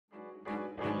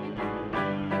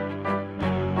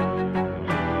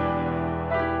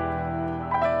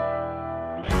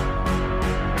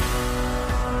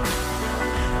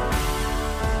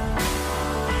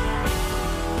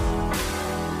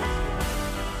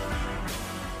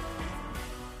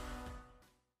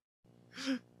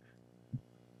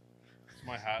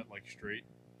my hat like straight?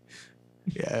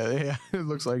 Yeah, it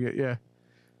looks like it. Yeah.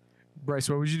 Bryce,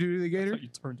 what would you do to the gator? You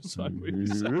turned it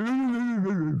sideways.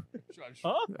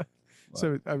 Huh?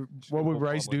 So, what would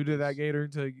Bryce do to that gator?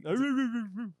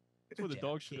 That's what the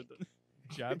dog should have done.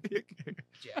 Jab kick.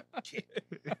 Jab kick.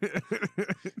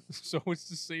 So it's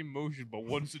the same motion, but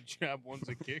one's a jab, one's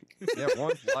a kick. Yeah,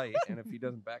 one's light, and if he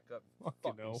doesn't back up,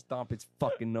 fucking stomp its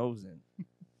fucking nose in.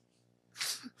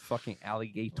 Fucking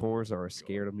alligators are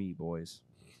scared of me, boys.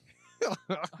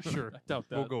 Sure, I doubt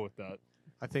that. we'll go with that.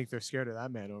 I think they're scared of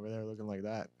that man over there looking like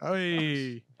that.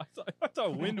 Hey. I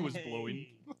thought wind was blowing.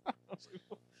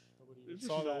 Nobody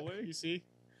saw that. You see?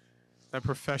 That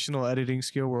professional editing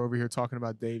skill. We're over here talking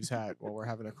about Dave's hat while we're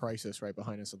having a crisis right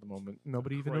behind us at the moment.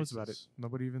 Nobody even knows about it.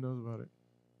 Nobody even knows about it.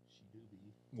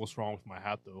 What's wrong with my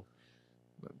hat, though?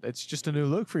 It's just a new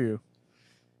look for you.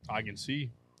 I can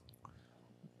see.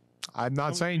 I'm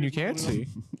not saying you can't see.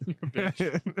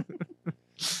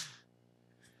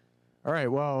 All right,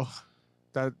 well,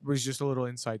 that was just a little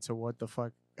insight to what the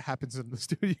fuck happens in the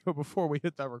studio before we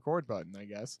hit that record button, I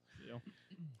guess. Yeah.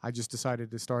 I just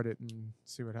decided to start it and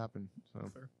see what happened.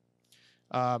 So, Fair.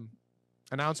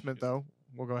 Announcement, though.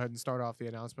 We'll go ahead and start off the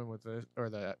announcement with the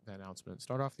announcement.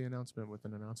 Start off the announcement with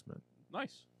an announcement.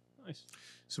 Nice.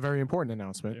 It's a very important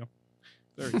announcement. Yeah.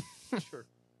 Very. Sure.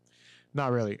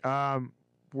 Not really.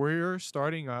 We're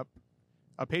starting up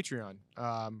a Patreon.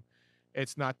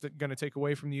 It's not going to take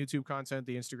away from the YouTube content,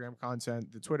 the Instagram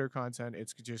content, the Twitter content.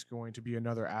 It's just going to be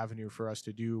another avenue for us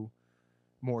to do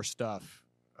more stuff.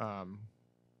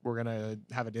 We're going to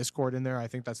have a Discord in there. I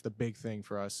think that's the big thing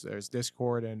for us. There's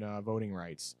Discord and voting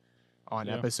rights on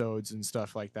episodes and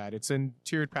stuff like that. It's in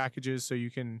tiered packages, so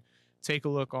you can take a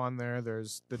look on there.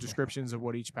 There's the descriptions of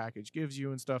what each package gives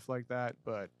you and stuff like that.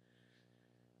 But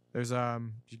there's your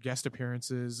guest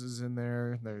appearances is in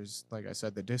there. There's, like I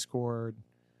said, the Discord.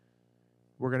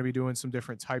 We're going to be doing some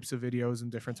different types of videos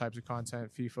and different types of content,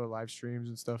 FIFA live streams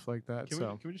and stuff like that. Can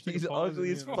we just take He's a pause ugly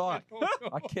and- as fuck.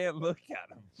 I can't look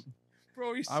at him.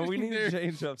 Bro, he's We sitting need there to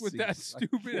change up with that seats. I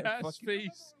stupid can't ass fucking-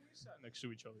 face. We sat next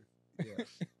to each other. Yeah.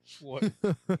 What?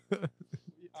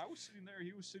 I was sitting there,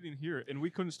 he was sitting here, and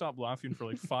we couldn't stop laughing for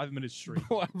like 5 minutes straight.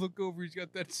 Bro, I look over, he's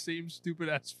got that same stupid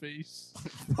ass face.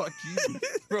 Fuck you.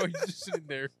 Bro, he's just sitting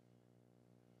there.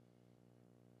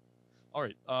 All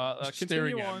right,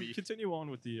 Staring at me. continue on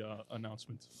with the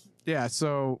announcement. Yeah,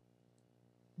 so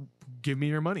give me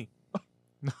your money.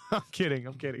 No, I'm kidding.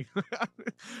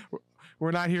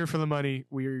 We're not here for the money.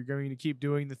 We're going to keep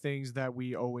doing the things that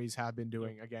we always have been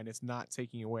doing. Again, it's not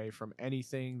taking away from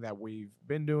anything that we've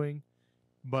been doing,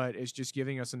 but it's just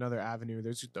giving us another avenue.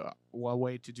 There's just a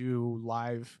way to do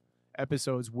live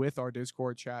episodes with our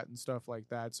Discord chat and stuff like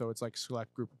that. So it's like a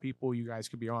select group of people. You guys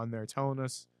could be on there telling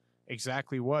us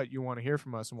exactly what you want to hear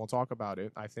from us, and we'll talk about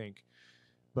it, I think.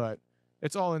 But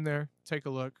it's all in there. Take a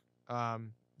look.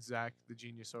 Zach, the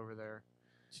genius over there.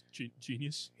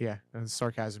 Genius. Yeah,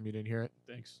 sarcasm. You didn't hear it.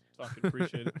 Thanks. Fucking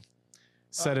appreciate it.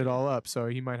 Set it all up, so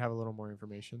he might have a little more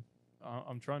information.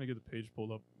 I'm trying to get the page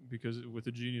pulled up because with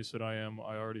the genius that I am,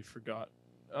 I already forgot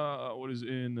what is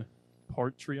in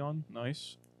Patreon.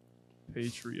 Nice.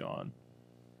 Patreon.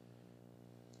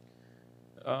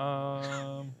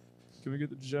 Can we get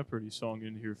the Jeopardy song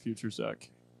in here, future Zach?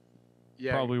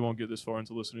 Yeah, Probably won't get this far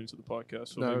into listening to the podcast,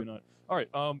 so No. maybe not. All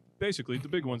right. Basically, the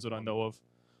big ones that I know of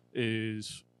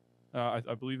is, I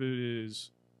believe it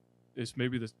is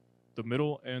maybe the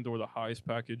middle and or the highest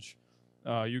package.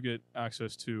 You get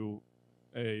access to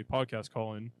a podcast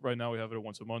call-in. Right now, we have it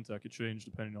once a month. That could change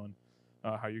depending on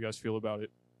how you guys feel about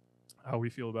it, how we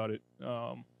feel about it,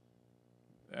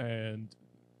 and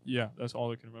yeah, that's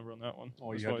all I can remember on that one.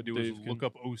 All That's you have why to do is Dave look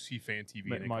up OC Fan TV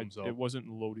and it comes up. It wasn't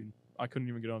loading. I couldn't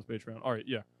even get on his Patreon. All right,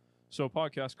 yeah. So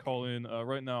podcast call in.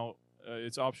 Right now,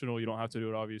 it's optional. You don't have to do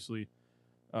it, obviously.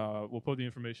 We'll put the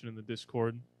information in the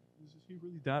Discord. Is he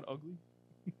really that ugly?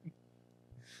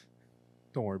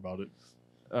 Don't worry about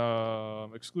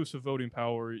it. Exclusive voting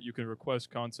power. You can request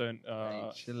content. Hey,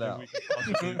 chill and out. we can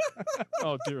possibly-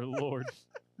 oh dear Lord.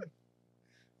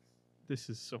 This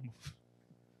is so.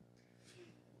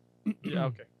 Yeah.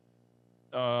 Okay.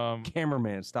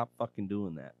 Cameraman, stop fucking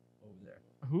doing that over there.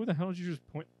 Who the hell did you just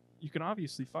point? You can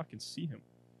obviously fucking see him.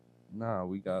 Nah,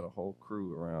 we got a whole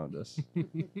crew around us. Can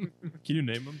you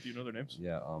name them? Do you know their names?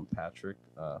 Yeah, Patrick,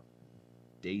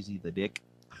 Daisy the Dick.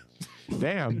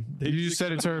 damn. You just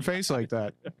said it to her face like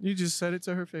that. You just said it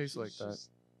to her face like that.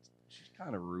 She's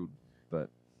kind of rude, but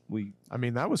we. I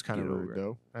mean, that was kind of Get over rude, it.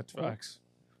 though. That's facts.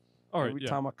 All right. Every Yeah.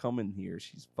 time I come in here,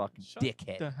 she's fucking Shut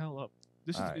dickhead. the hell up.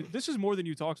 This is All right. this is more than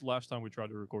you talked last time we tried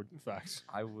to record. Facts.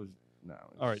 I was no.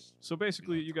 All right. So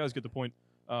basically, you guys get the point.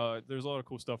 There's a lot of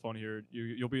cool stuff on here.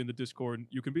 You'll be in the Discord.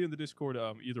 You can be in the Discord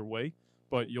either way,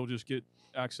 but you'll just get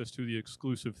access to the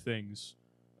exclusive things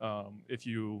if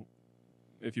you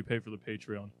pay for the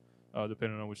Patreon,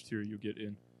 depending on which tier you get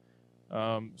in.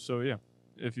 So yeah,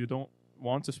 if you don't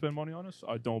want to spend money on us,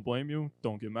 I don't blame you.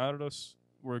 Don't get mad at us.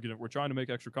 We're trying to make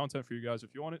extra content for you guys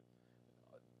if you want it.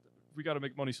 We got to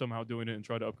make money somehow doing it and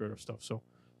try to upgrade our stuff. So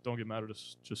don't get mad at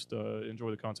us. Just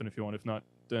enjoy the content if you want. If not,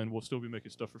 then we'll still be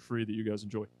making stuff for free that you guys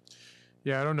enjoy.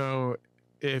 Yeah, I don't know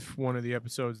if one of the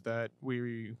episodes that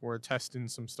we were testing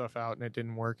some stuff out and it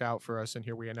didn't work out for us, and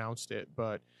here we announced it,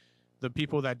 but the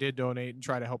people that did donate and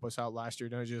try to help us out last year,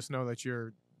 don't just know that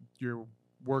your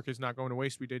work is not going to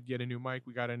waste. We did get a new mic.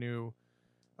 We got a new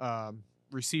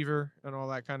receiver and all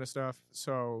that kind of stuff.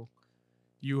 So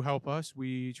you help us.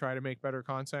 We try to make better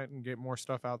content and get more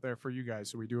stuff out there for you guys.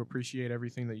 So we do appreciate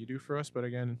everything that you do for us. But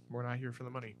again, we're not here for the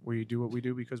money. We do what we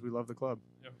do because we love the club.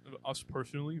 Yeah, us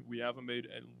personally, we haven't made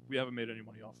any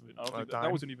money off of it. I don't think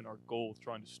that wasn't even our goal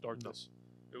trying to start this.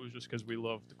 It was just because we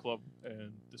love the club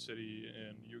and the city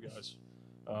and you guys.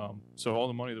 So all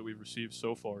the money that we've received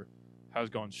so far has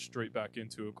gone straight back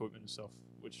into equipment and stuff,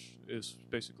 which is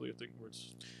basically a thing where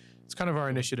it's kind of our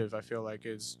initiative. I feel like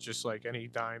is just like any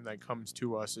dime that comes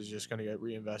to us is just going to get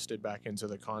reinvested back into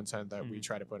the content that we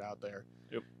try to put out there.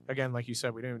 Yep. Again, like you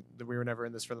said, we were never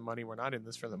in this for the money. We're not in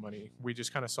this for the money. We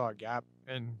just kind of saw a gap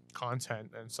in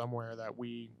content and somewhere that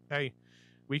we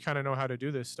kind of know how to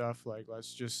do this stuff. Like,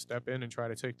 let's just step in and try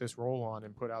to take this role on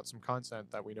and put out some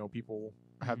content that we know people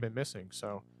have been missing.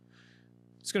 So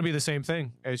it's going to be the same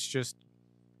thing. It's just,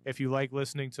 if you like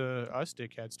listening to us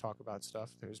dickheads talk about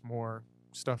stuff, there's more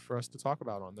stuff for us to talk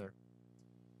about on there.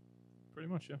 Pretty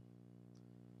much, yeah.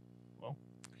 Well,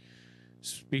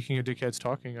 speaking of dickheads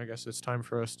talking, I guess it's time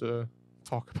for us to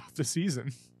talk about the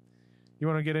season. You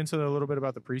want to get into a little bit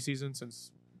about the preseason,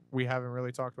 since we haven't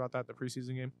really talked about that, the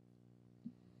preseason game?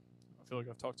 I feel like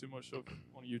I've talked too much, so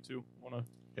one of you two want to...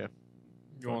 Yeah.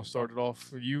 You want to start it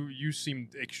off? You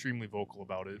seemed extremely vocal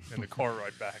about it in the car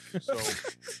ride back, so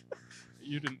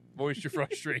you didn't voice your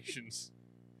frustrations.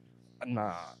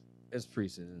 Nah, it's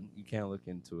preseason. You can't look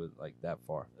into it like that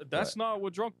far. That's not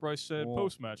what Drunk Bryce said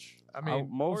post-match. I mean,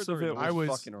 most of it was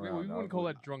fucking We around. wouldn't call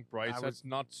that drunk Bryce. That's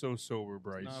not so sober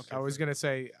Bryce. No, okay. I was gonna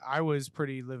say I was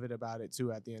pretty livid about it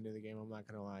too at the end of the game. I'm not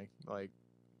gonna lie, Yeah.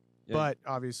 but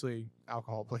obviously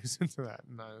alcohol plays into that.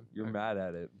 And You're mad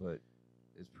at it, but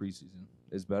it's preseason.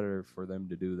 It's better for them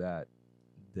to do that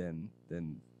than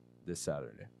this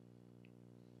Saturday.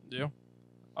 Yeah.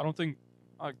 I don't think...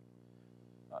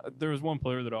 there was one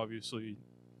player that obviously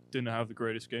didn't have the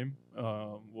greatest game.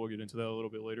 We'll get into that a little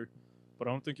bit later. But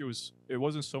I don't think it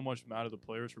wasn't so much mad at the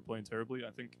players for playing terribly.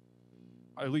 I think,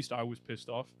 at least I was pissed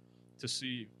off to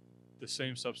see the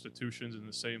same substitutions and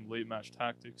the same late match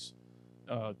tactics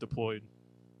deployed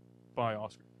by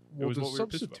Oscar. Well, the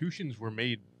substitutions were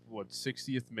made,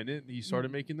 60th minute he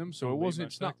started making them, so it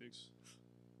wasn't...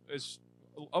 It's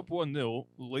up 1-0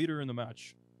 later in the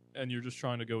match, and you're just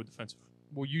trying to go defensive.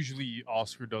 Well, usually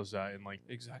Oscar does that in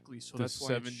Exactly. So the that's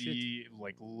why it's 70,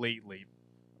 late.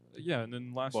 Yeah, and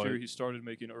then last year he started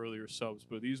making earlier subs,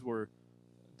 but these were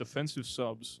defensive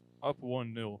subs, up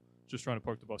 1-0, just trying to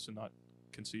park the bus and not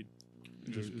concede.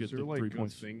 And just get the 3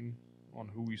 points. Thing on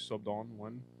who we subbed on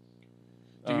when?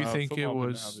 Do you think it Football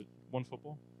didn't was have it. One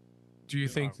football? Do you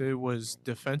think that it was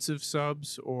defensive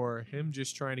subs or him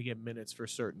just trying to get minutes for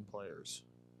certain players?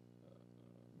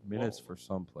 Minutes for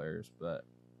some players, but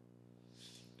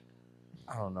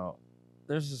I don't know.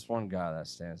 There's this one guy that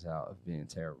stands out of being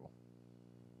terrible.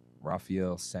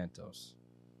 Rafael Santos.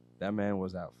 That man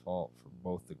was at fault for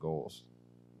both the goals.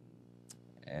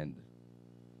 And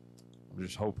I'm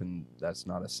just hoping that's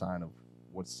not a sign of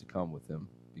what's to come with him,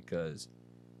 because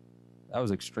that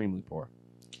was extremely poor.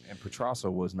 And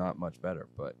Petrasso was not much better,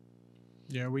 but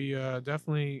Yeah, we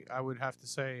definitely, I would have to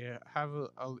say, have a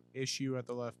issue at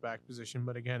the left back position.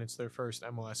 But again, it's their first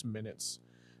MLS minutes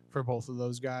for both of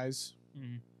those guys.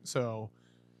 Mm-hmm. So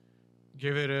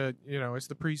give it it's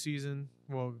the preseason.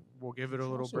 We'll give it a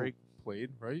little Also break.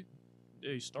 Played, right?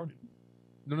 Yeah, he started.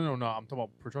 No. I'm talking about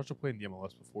Petrasso played in the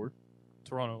MLS before.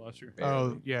 Toronto last year.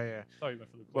 Oh, yeah. I thought you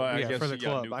meant for the club. But I Yeah, guess for the he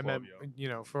got a club. new I meant,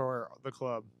 yeah. for the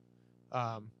club.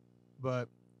 But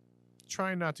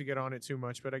trying not to get on it too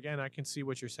much. But again, I can see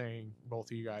what you're saying,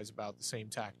 both of you guys, about the same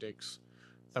tactics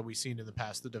that we've seen in the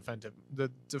past,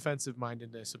 the defensive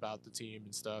mindedness about the team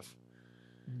and stuff.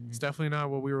 It's definitely not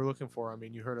what we were looking for. I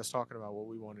mean, you heard us talking about what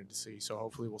we wanted to see, so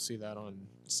hopefully we'll see that on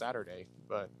Saturday.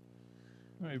 But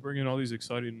You bring in all these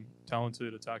exciting,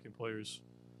 talented attacking players.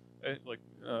 Like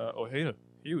Ojeda,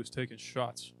 he was taking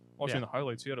shots. Watching the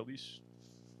highlights, he had at least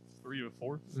 3 or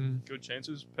 4 good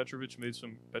chances. Petrovic made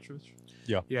some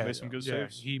Yeah, made some good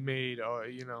saves. He made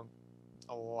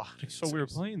a lot. Of So we were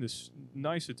saves. playing this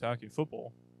nice attacking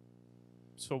football.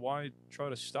 So why try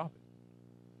to stop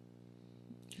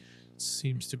it?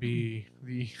 Seems to be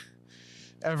the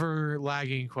ever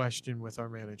lagging question with our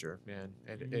manager, man.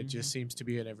 And it just seems to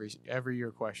be an every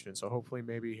year question. So hopefully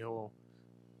maybe he'll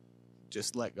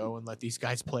just let go and let these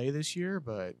guys play this year.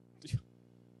 But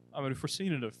I mean, if we're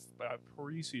seeing it a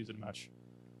preseason match,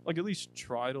 like at least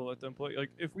try to let them play.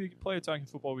 Like if we play attacking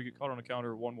football, we get caught on a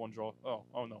counter, 1-1 draw.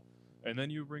 Oh no. And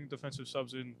then you bring defensive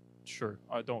subs in. Sure,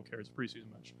 I don't care. It's a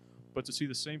preseason match. But to see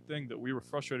the same thing that we were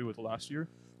frustrated with last year,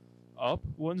 up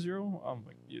 1-0, I'm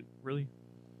like, really?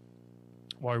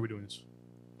 Why are we doing this?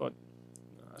 But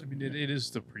I mean, it is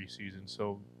the preseason,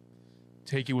 so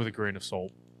take it with a grain of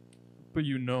salt. But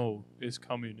it's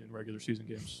coming in regular season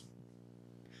games.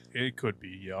 It could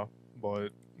be, yeah, but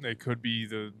it could be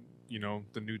the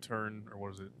new turn, or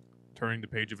what is it? Turning the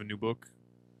page of a new book.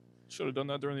 Should have done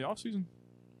that during the offseason.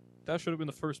 That should have been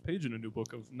the first page in a new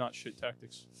book of not shit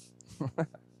tactics.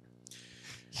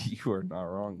 You are not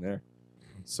wrong there.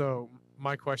 so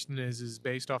my question is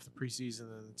based off the preseason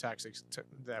and the tactics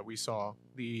that we saw,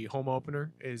 the home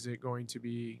opener, is it going to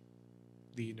be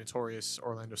the notorious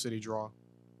Orlando City draw?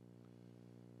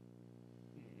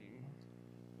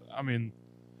 I mean,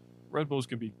 Red Bulls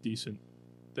can be decent.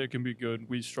 They can be good.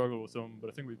 We struggle with them, but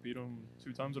I think we beat them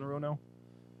 2 times in a row now.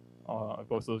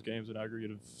 Both those games an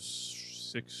aggregate of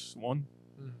 6-1.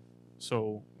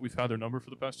 So we've had their number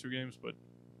for the past 2 games, but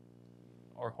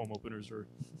our home openers are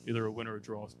either a win or a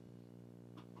draw.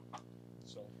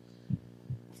 So,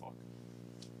 fuck.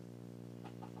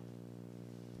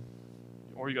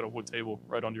 Or you got a wood table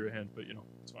right under your hand, but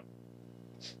it's fine.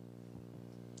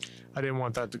 I didn't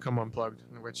want that to come unplugged,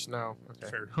 which no.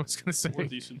 Okay. Fair. I was going to say. We're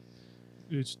decent.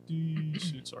 It's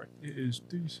decent. Sorry. It is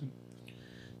decent.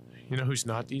 You know who's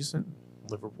not decent?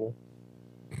 Liverpool.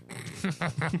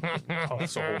 Oh,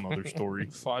 that's a whole nother story.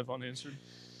 5 unanswered.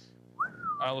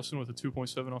 Allison with a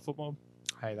 2.7 on football.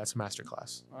 Hey, that's a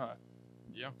masterclass.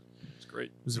 Yeah, it's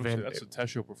great. It was That's a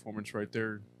Tesho performance right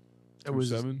there. It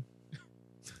was 7.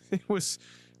 It was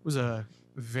a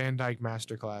Van Dyke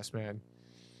masterclass, man.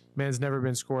 Man's never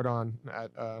been scored on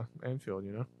at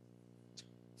Anfield,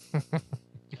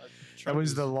 That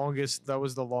was the longest. That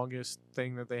was the longest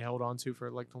thing that they held on to for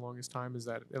the longest time. Is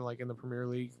that in the Premier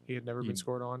League, he had never been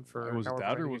scored on for. Was it however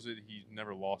that, or many was it he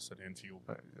never lost at Anfield?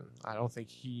 I don't think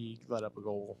he let up a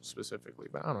goal specifically,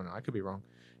 but I don't know. I could be wrong.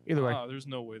 Either way, there's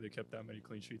no way they kept that many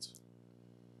clean sheets.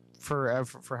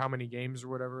 for how many games or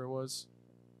whatever it was.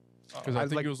 Because I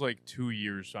think it was 2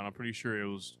 years, and I'm pretty sure it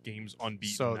was games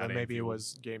unbeaten. So at then maybe it Anfield.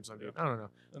 was games on. Yeah. I don't know.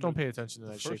 And Don't pay attention to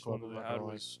The that shit first club. one I'm that not they had gonna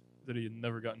lie. was that he had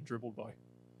never gotten dribbled by.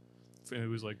 And it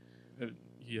was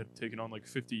he had taken on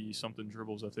 50 something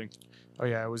dribbles, I think. Oh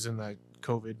yeah, it was in the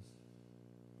COVID.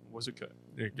 Was it?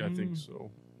 I think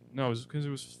so. No, it was because it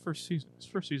was first season. His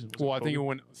first season. Was Well, I think it COVID?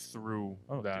 went through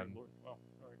Oh, that. dear Lord. Wow.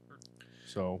 All right. Heard.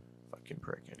 So Fucking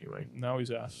prick. Anyway, Now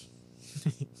he's ass.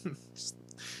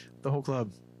 the whole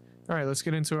club. All right, let's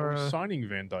get into we're our signing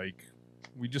Van Dyke.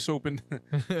 We just opened.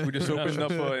 We just opened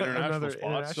up an international another spot.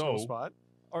 international So spot.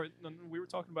 All right. Then we were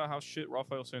talking about how shit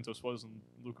Rafael Santos was and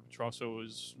Luca Petrasso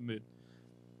was mid.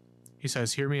 He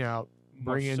says, "Hear me out.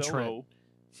 Bring in Trent."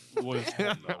 Marcelo was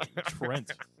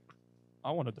Trent.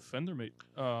 I want a defender, mate.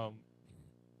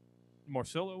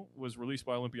 Marcelo was released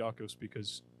by Olympiacos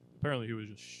because apparently he was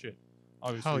just shit.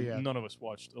 Obviously, Hell yeah. none of us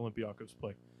watched Olympiacos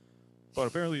play. But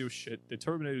apparently he was shit. They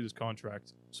terminated his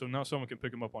contract, so now someone can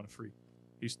pick him up on a free.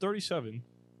 He's 37.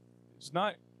 He's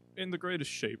not in the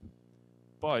greatest shape,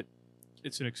 but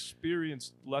it's an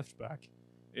experienced left back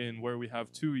in where we have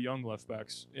 2 young left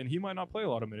backs, and he might not play a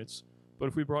lot of minutes, but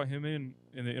if we brought him in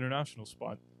the international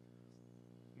spot,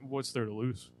 what's there to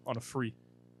lose on a free?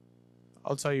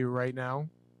 I'll tell you right now.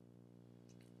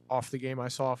 Off the game I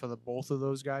saw for both of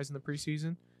those guys in the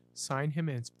preseason, sign him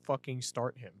and fucking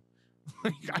start him.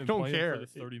 I And don't play him care. for the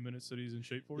 30 minutes that he's in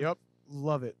shape for. Yep,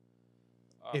 love it.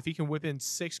 Uh, If he can whip in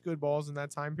 6 good balls in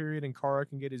that time period, and Kara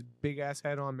can get his big ass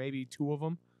head on maybe 2 of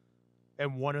them,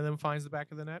 and one of them finds the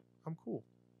back of the net, I'm cool.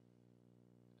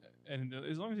 And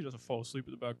as long as he doesn't fall asleep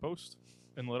at the back post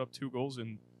and let up 2 goals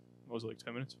in, what was it,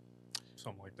 10 minutes?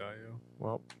 something like that. Yeah.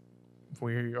 Well,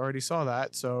 we already saw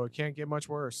that, so it can't get much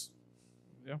worse.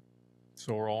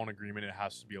 So we're all in agreement. It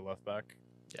has to be a left back.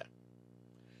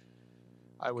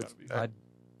 I would. Gotta be.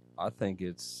 I think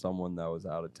it's someone that was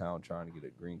out of town trying to get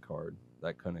a green card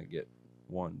that couldn't get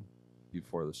one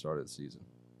before the start of the season.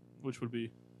 Which would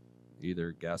be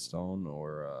Either Gaston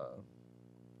or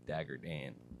Dagger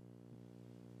Dan.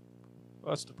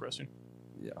 that's depressing.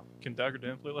 Yeah. Can Dagger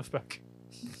Dan play left back?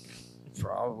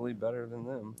 Probably better than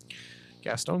them.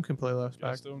 Gaston can play left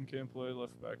back. Gaston can play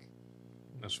left back.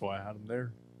 That's why I had him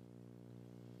there.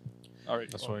 All right.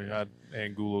 That's why I had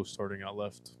Angulo starting out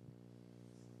left.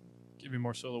 Give me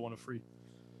Marcelo one a free.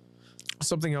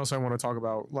 Something else I want to talk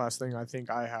about, last thing I think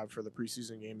I have for the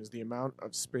preseason game, is the amount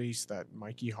of space that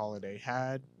Mikey Holiday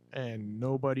had, and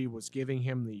nobody was giving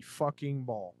him the fucking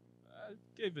ball. I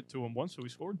gave it to him once, so he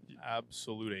scored.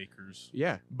 Absolute acres.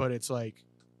 Yeah, but it's like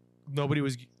nobody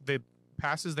was. The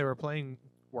passes they were playing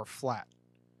were flat.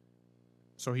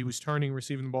 So he was turning,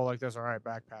 receiving the ball like this. All right,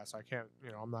 back pass. I can't,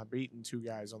 I'm not beating two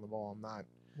guys on the ball. I'm not.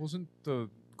 Wasn't the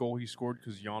goal he scored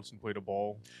because Janssen played a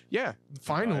ball? Yeah,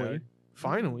 finally.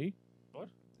 What?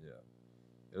 Yeah.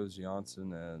 It was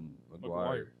Janssen and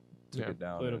Maguire. McGuire took it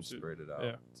down Played him and too. sprayed it out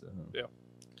Yeah.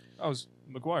 to him.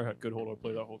 Maguire had good hold on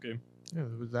play that whole game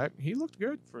Yeah, he looked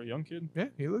good. for a young kid. Yeah,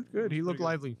 he looked good. He Pretty looked good.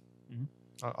 lively. Mhm.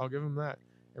 I'll give him that.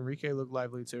 Enrique looked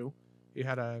lively too. He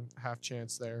had a half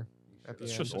chance there. At the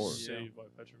It's end. just a Or- save by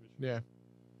Petrovic. Yeah.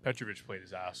 Petrovic played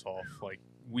his ass off. Like,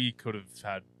 we could have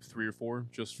had 3 or 4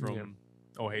 just from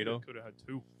Ojeda. Could have had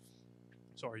 2.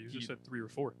 Sorry, you just He- said 3 or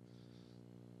 4.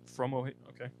 From Ojeda.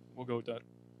 Okay, we'll go with that.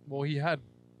 Well, he had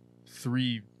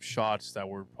 3 shots that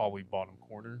were probably bottom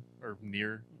corner or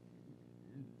near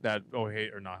that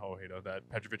Ojeda, or not Ojeda, that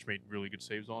Petrovic made really good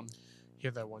saves on. He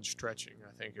had that one stretching,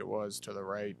 I think it was, to the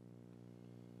right.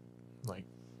 Like,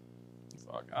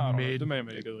 Fuck. I don't know. Mid- The man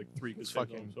made like 3 good saves on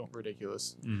him, fucking so.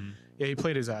 ridiculous. Mm-hmm. Yeah, he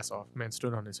played his ass off. Man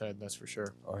stood on his head, that's for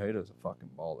sure. Ojeda's a fucking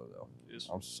baller, though. Is.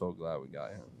 I'm so glad we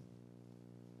got him.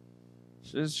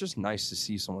 It's just nice to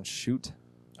see someone shoot.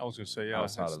 I was going to say, yeah,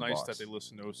 it's Outside of the nice box. that they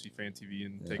listen to OC Fan TV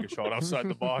and Yeah. take a shot outside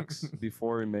the box.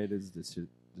 Before he made his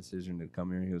decision to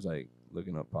come here, he was like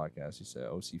looking up podcasts. He said,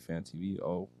 OC Fan TV,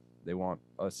 oh, they want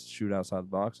us to shoot outside the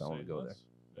box? I want to Say go less.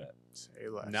 there. Say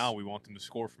less. Now we want them to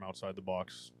score from outside the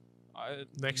box.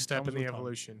 Next step comes in the with time.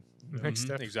 evolution. Yeah. Next Mhm,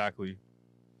 step. Exactly.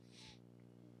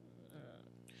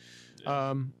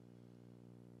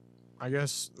 I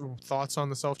guess thoughts on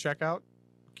the self-checkout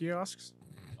kiosks?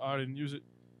 I didn't use it.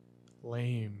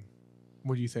 Lame.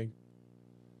 What do you think?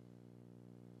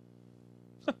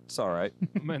 It's all right.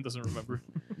 The man doesn't remember.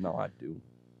 No, I do.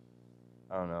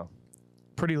 I don't know.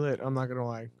 Pretty lit, I'm not gonna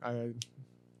lie. I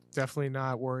definitely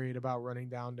not worried about running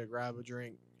down to grab a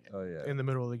drink Oh, yeah. in the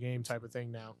middle of the game type of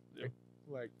thing now. Yeah.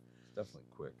 Like It's definitely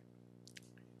quick.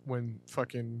 when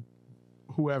fucking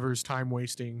whoever's time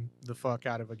wasting the fuck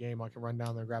out of a game, I can run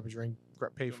down there, grab a drink,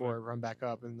 pay Go for back. it, run back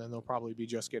up, and then they'll probably be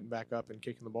just getting back up and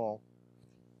kicking the ball.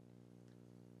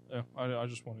 Yeah, I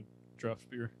just wanted draft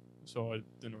beer, so I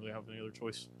didn't really have any other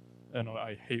choice. And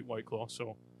I hate White Claw,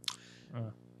 so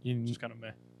You just kind of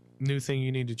meh. new thing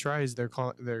you need to try is they're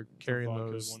carrying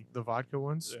vodka those one. the vodka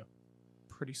ones. Yeah.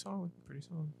 Pretty solid. Pretty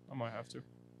solid. I might have to.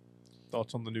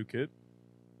 Thoughts on the new kit?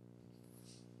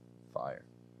 Fire.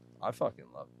 I fucking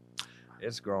love it.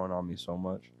 It's growing on me so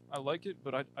much. I like it,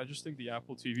 but I just think the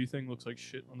Apple TV thing looks like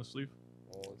shit on the sleeve.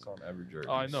 Well, it's on every jersey.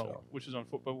 I know, so- which is on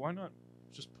foot, but why not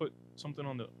just put something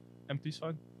on the empty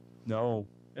side No.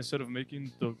 instead of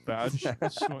making the badge?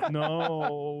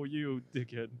 No, you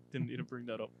dickhead. Didn't need to bring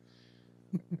that up.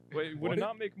 Wait, would What? it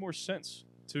not make more sense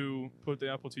to put the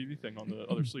Apple TV thing on the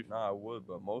other sleeve? Nah, I would,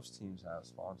 but most teams have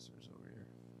sponsors over here.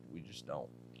 We just don't.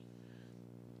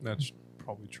 That's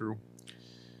probably true.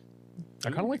 I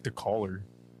kind of like the collar.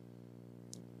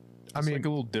 I It's mean, like a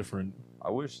little different. I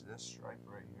wish this stripe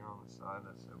right here on the side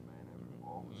that said man every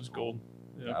ball This was is gold.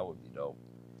 Yeah. That would be dope.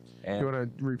 you And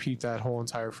want to repeat that whole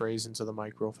entire phrase into the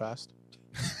mic real fast?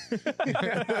 what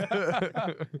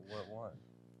one?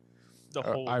 The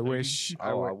whole I thing. wish.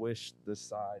 I wish the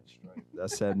side stripe that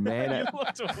said You man.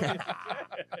 looked away again.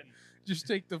 Just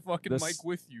take the fucking This- mic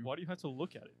with you. Why do you have to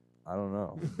look at it? I don't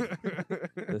know.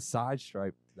 The side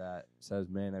stripe that says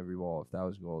man every ball. If that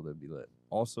was gold, it'd be lit.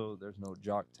 Also, there's no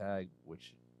jock tag,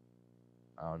 which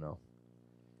I don't know.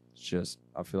 It's just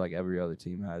I feel like every other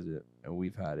team has it, and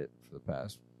we've had it for the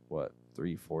past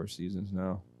 3-4 seasons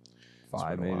now,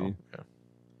 5 been a while, maybe, yeah.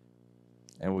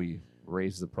 and we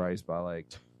raised the price by like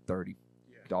 $30,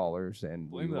 and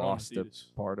Blame we that on lost a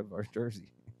Adidas. part of our jersey.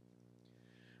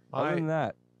 My- Other than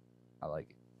that, I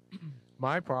like it.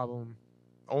 My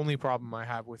only problem I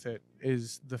have with it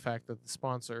is the fact that the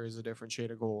sponsor is a different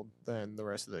shade of gold than the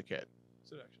rest of the kit.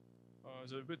 Is it actually?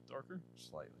 Is it a bit darker?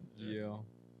 Slightly. Yeah.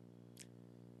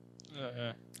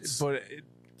 Yeah. But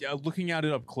looking at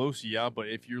it up close, yeah. But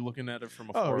if you're looking at it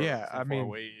from Oh, afar, yeah, from I far mean,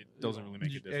 away, it doesn't really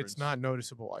make a difference. It's not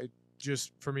noticeable.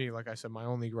 Just for me, like I said, my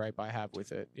only gripe I have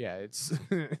with it, yeah, it's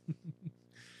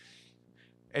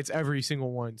it's every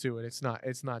single one too, and it's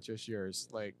not just yours.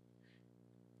 Like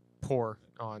poor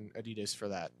on Adidas for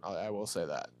that. I will say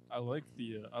that. I like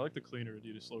the cleaner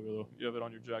Adidas logo though. You have it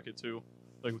on your jacket too,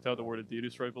 like without the word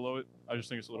Adidas right below it. I just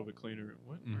think it's a little bit cleaner.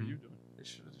 What are you doing? They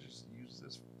should have just used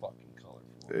this fucking color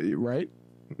for it. Right?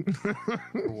 For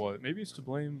what? Maybe it's to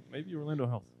blame. Maybe Orlando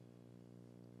Health.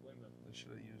 Blame them. They should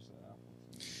have used the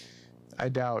apple. I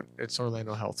doubt it's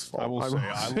Orlando Health's fault. I will say,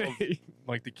 I say. love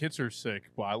like the kits are sick,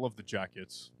 but I love the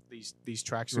jackets. these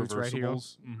tracksuits right here.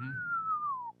 Mm-hmm.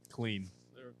 Clean.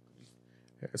 They're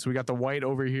Yeah, so we got the white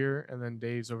over here, and then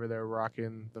Dave's over there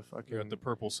rocking the We fucking got the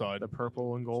purple side. the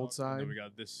purple and gold And side. then we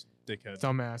got this dickhead.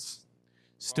 Dumbass.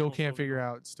 Still almost can't over figure there.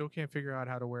 out. Still can't figure out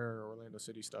how to wear Orlando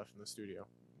City stuff in the studio.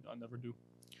 I never do.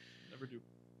 Never do.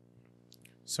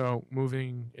 So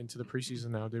moving into the preseason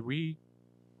now, did we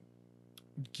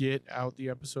get out the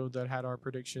episode that had our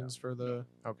predictions for the?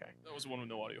 Okay, That was the one with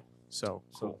no audio. so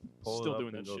So cool. pull Still it up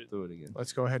doing and that go shit. through it again.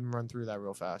 Let's go ahead and run through that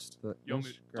real fast. The You want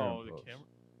me? Instagram Oh, the post. camera.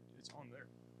 It's on there.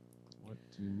 What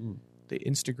do you mean? The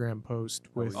Instagram post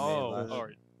Oh, with we made Oh, last- all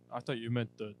right. I thought you meant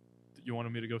you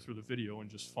wanted me to go through the video and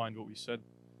just find what we said.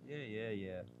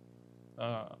 Yeah.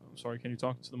 I'm sorry. Can you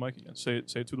talk into the mic again? Say it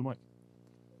to the mic.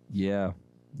 Yeah.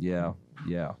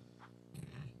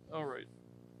 All right.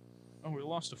 Oh, we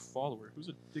lost a follower. Who's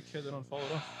a dickhead that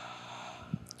unfollowed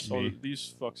us? Me. Oh,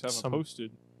 these fucks haven't Some-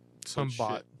 posted some shit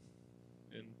bot.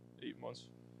 in 8 months.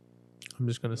 I'm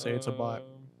just gonna say it's a bot.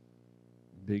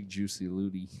 Big Juicy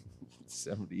Ludi,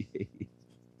 78.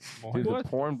 What? Dude, What? the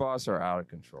porn bots are out of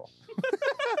control.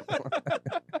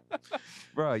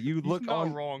 Bro, you He's look not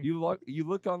on wrong. you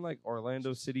look on like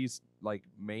Orlando City's like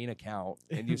main account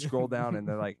and you scroll down and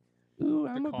they're like, "Ooh,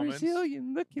 I'm a comments?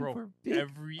 Brazilian looking Bro, for big."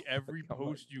 every Come on.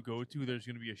 post you go to, there's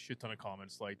gonna be a shit ton of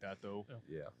comments like that though.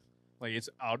 Yeah. Like it's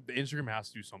out. The Instagram has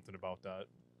to do something about that.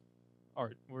 All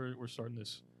right, we're starting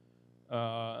this.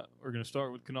 We're gonna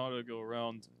start with Canada. Go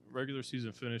around regular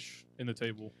season finish in the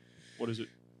table. What is it?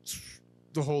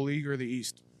 The whole league or the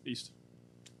East? East.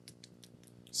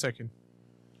 Second.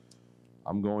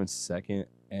 I'm going second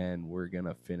and we're going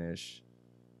to finish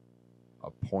a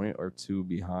point or two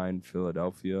behind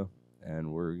Philadelphia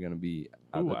and we're going to be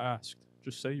at Who the asked?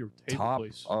 Just say your table top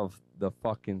place. of the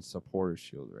fucking supporter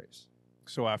shield race.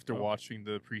 So after Oh. watching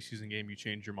the preseason game, you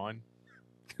changed your mind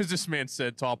because this man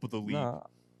said top of the league. Nah,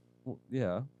 well,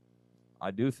 yeah. I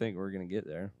do think we're going to get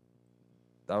there.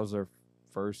 That was our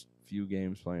first few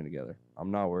games playing together.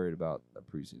 I'm not worried about the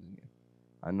preseason game.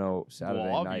 I know Saturday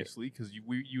well, night. obviously, because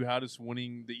you had us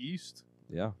winning the East.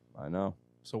 Yeah, I know.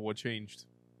 So what changed?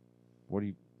 What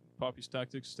do Poppy's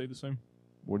tactics stay the same.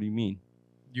 you mean?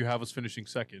 You have us finishing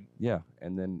second. Yeah,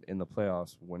 and then in the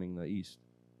playoffs winning the East.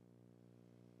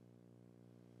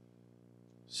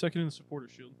 Second in the supporter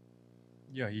shield.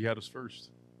 Yeah, he had us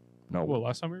first. No. Well,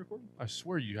 last time we recorded, I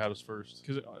swear you had us first.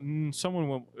 because someone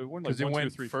went. It went like Because it 1, 2,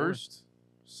 went 3, 4. first,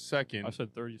 second. I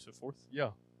said third. You said fourth.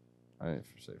 Yeah, I didn't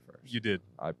say first. you did.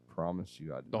 I promise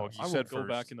you I did. Dog, not. you I will said go first.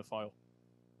 back in the file.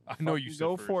 I know you Fucking said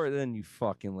go first. for it then, you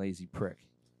fucking lazy prick.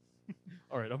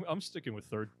 All right, I'm sticking with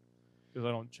third because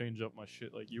I don't change up my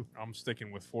shit like you. I'm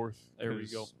sticking with fourth. There we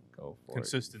 'cause go. Go for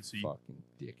Consistency. it. you Fucking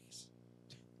dicks.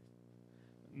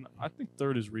 I think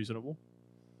third is reasonable.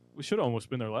 We should have almost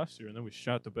been there last year, and then we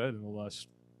shot the bed in the last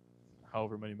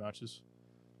however many matches.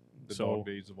 The So- dog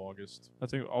days of August. I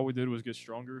think all we did was get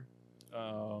stronger.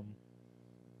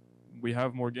 We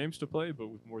have more games to play, but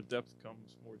with more depth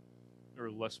comes more or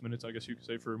less minutes, I guess you could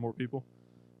say, for more people.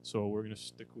 So we're gonna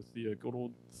stick with the good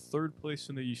old third place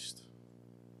in the East.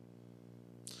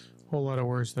 Whole lot of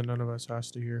words that none of us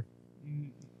asked to hear.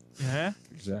 Yeah.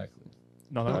 Exactly.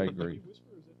 No, I agree.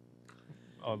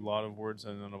 A lot of words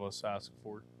that none of us asked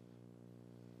for.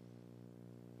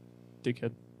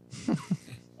 Dickhead.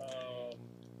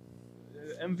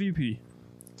 MVP.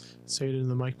 Say it in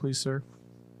the mic, please, sir.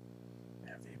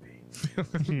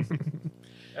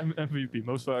 MVP,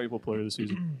 most valuable player of the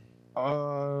season.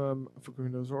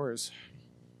 Facundo Torres.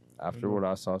 After what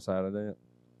I saw Saturday,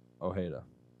 Ojeda.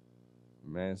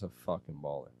 Man's a fucking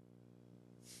baller.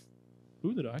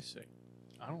 Who did I say?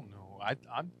 I don't know. I'm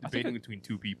I think debating between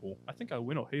two people. I think I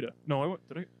went Ojeda. No, I went.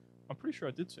 Did I? I'm pretty sure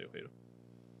I did say Ojeda.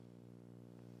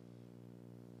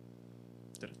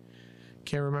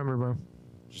 Can't remember, bro.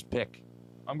 Just pick.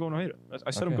 I'm going Ojeda.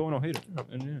 I said I'm Okay. going Ojeda.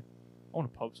 And yeah, I want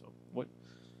a pub sub. What?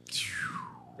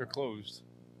 They're closed.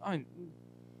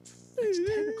 It's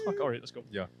 10 o'clock. All right, let's go.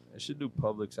 They should do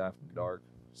Publix after dark.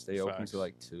 Stay open Facts. to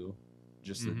like 2.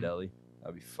 Just Mhm. the deli.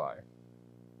 That'd be fire.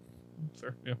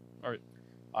 Fair. Yeah. All right.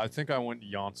 I think I went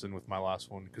Janssen with my last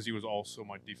one because he was also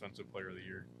my defensive player of the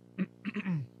year.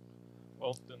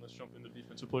 Well, then let's jump into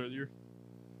defensive player of the year.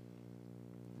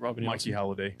 Robin Mikey Janssen.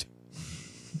 Halliday.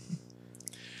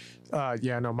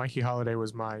 Yeah, no, Mikey Holiday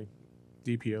was my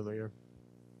DP of the year.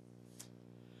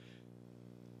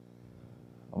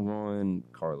 I'm going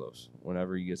Carlos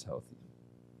whenever he gets healthy.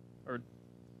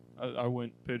 I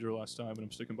went Pedro last time, and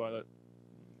I'm sticking by that.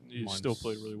 He still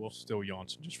played really well. Still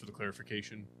Janssen, just for the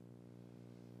clarification.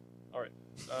 All right.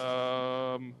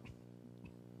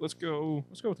 Let's go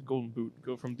with the Golden Boot.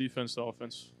 Go from defense to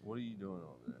offense. What are you doing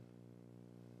over there?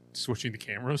 Switching the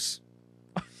cameras.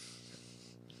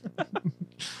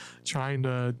 Trying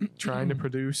to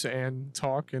produce and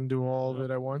talk and do all of it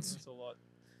at once. That's a lot.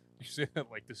 You say that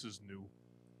like this is new.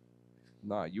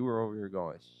 Nah, you were over here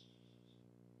going.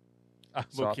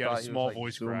 Look, he had a thought small was,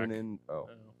 voice zooming crack. in. Oh,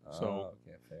 So-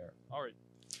 okay, fair. All right.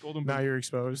 Golden Boot. Now you're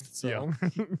exposed. So.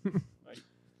 Yeah.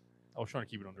 I was trying to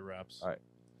keep it under wraps. All right.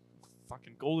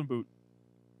 Fucking Golden Boot.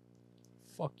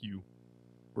 Fuck you.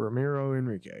 Ramiro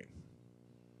Enrique.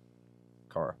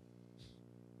 Cara.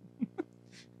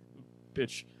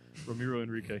 Bitch. Ramiro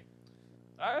Enrique.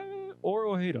 Or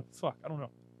Ojeda. Fuck. I don't know.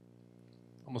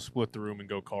 I'm gonna split the room and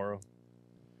go Cara.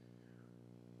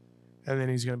 And then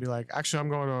he's gonna be like, actually, I'm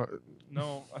going to.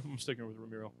 No, I'm sticking with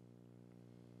Ramiro.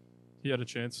 He had a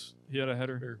chance. He had a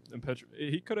header. And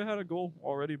he could have had a goal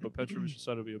already, but Petrovic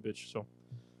decided to be a bitch. So,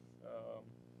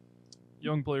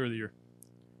 young player of the year.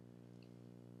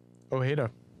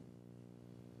 Ojeda.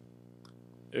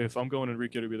 If I'm going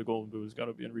Enrique to be the Golden Boot, it's got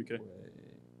to be Enrique.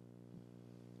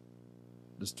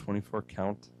 Does 24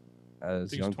 count I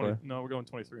as think young it's 20. player? No, we're going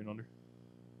 23 and under.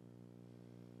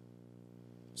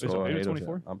 So Is Ojeda Ojeda's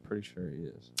 24? I'm pretty sure he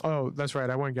is. Oh, that's right.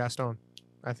 I went Gaston.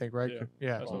 I think, right? Yeah.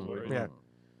 Yeah. That's also right. Yeah.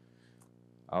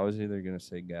 I was either gonna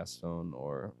say Gaston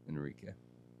or Enrique.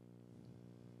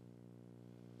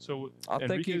 So I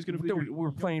think Enrique is going to be. dude, your we're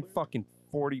young playing player? fucking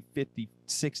 40, 50,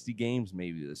 60 games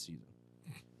maybe this season.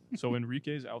 So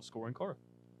Enrique's outscoring Cara.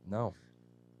 No.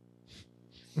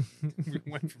 We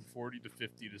went from 40 to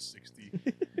 50 to 60.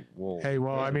 Whoa. Hey,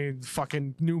 well, I mean,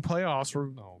 fucking new playoffs were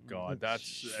Oh god,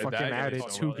 that's fucking that added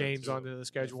is 2 about games it, onto the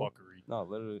schedule. Fuckery. No,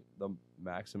 literally the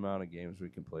max amount of games we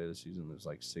can play this season is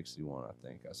like 61, I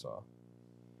think I saw.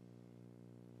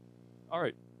 All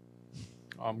right.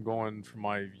 I'm going for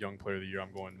my young player of the year.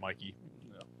 I'm going Mikey.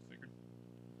 Yeah, figured.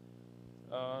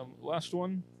 Last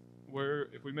one, where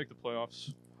if we make the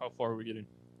playoffs, how far are we getting?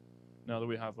 Now that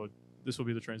we have this will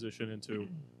be the transition into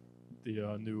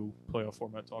the new playoff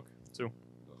format talk too.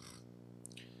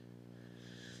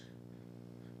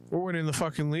 We're winning the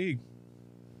fucking league.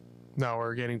 No,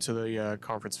 we're getting to the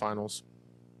conference finals.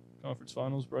 Conference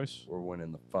finals, Bryce. We're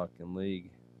winning the fucking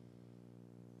league.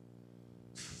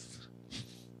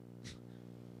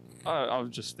 I was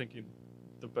just thinking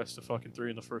the best of fucking 3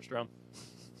 in the first round,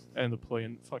 and the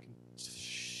play-in fucking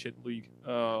shit league.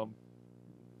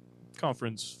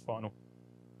 Conference final.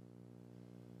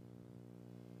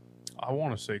 I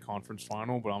want to say conference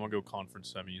final, but I'm gonna go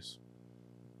conference semis.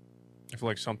 I feel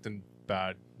like something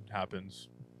bad happens.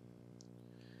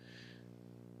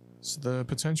 It's the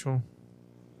potential.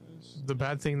 The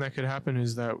bad thing that could happen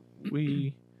is that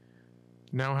we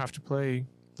now have to play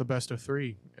the best of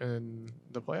 3 in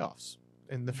the playoffs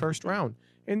in the first round.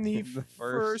 In the, The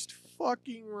first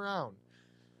fucking round.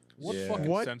 What Yeah. fucking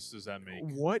What- sense does that make?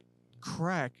 What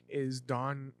crack is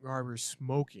Don Garber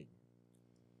smoking?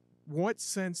 What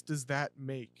sense does that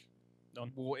make?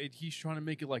 Well, he's trying to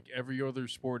make it like every other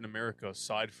sport in America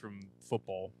aside from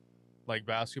football. Like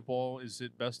basketball, is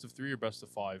it best of 3 or best of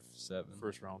 5? 7.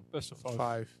 First round. Best of 5.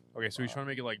 5. Okay, so he's Wow. trying to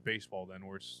make it like baseball then,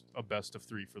 where it's a best of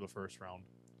 3 for the first round.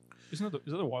 Is that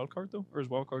a wild card though, or is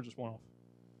wild card just one off?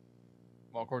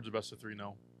 Wild card's a best of 3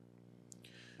 now.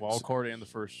 Wild card and the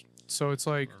first. So it's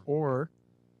like or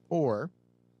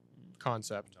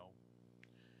concept. No.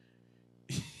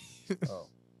 Oh.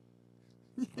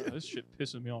 This shit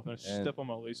pisses me off. And I And step on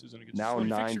my laces and it gets Now Well, you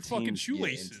fix 9 your fucking teams get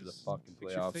shoelaces. into the fucking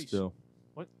Fix your playoffs face. still.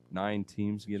 What? 9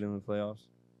 teams get in the playoffs.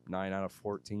 9 out of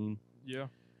 14. yeah,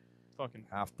 fucking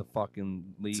Half the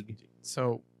fucking league.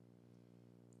 So,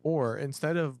 or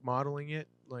instead of modeling it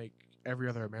like every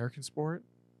other American sport,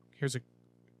 here's a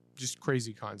just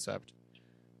crazy concept.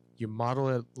 You model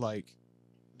it like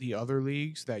the other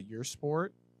leagues that your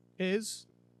sport is,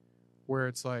 where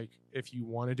it's like if you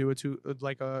want to do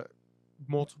like a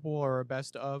multiple or a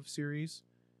best of series,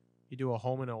 you do a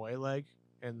home and away leg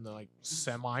in the like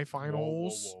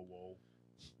semifinals. Whoa.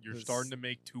 You're This- starting to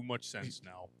make too much sense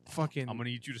now. Fucking I'm gonna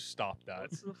need you to stop that.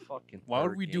 What's the fucking Why would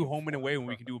third we do game home and for? away when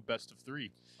we can do a best of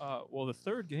 3? well, the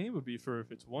third game would be for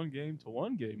if it's 1 game to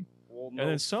 1 game, Well, and no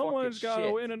then someone's fucking got to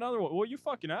shit. win another one. Well, you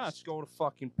fucking Let's asked. go to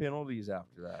fucking penalties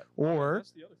after that. or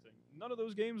That's the other thing. None of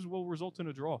those games will result in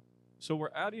a draw. So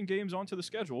we're adding games onto the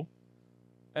schedule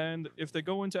And if they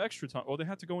go into extra time, well, they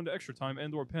had to go into extra time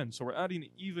and/or pen. So we're adding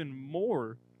even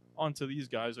more onto these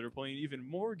guys that are playing even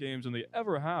more games than they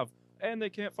ever have, and they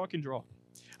can't fucking draw.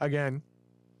 Again,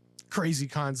 crazy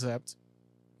concept.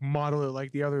 Model it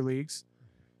like the other leagues.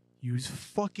 Use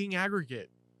fucking aggregate.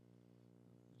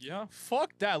 Yeah.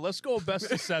 Fuck that. Let's go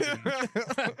best of 7.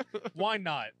 Why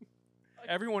not?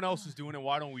 Everyone else is doing it.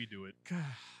 Why don't we do it?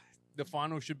 The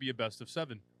final should be a best of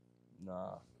 7.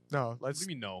 Nah. No, What let's do you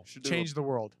mean no? Should do change the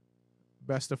world.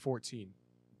 Best of 14.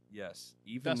 Yes.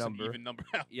 Even That's number. an even number.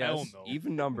 Hell Yes. no.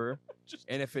 Even number. Just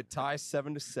And if it ties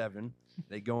 7-7,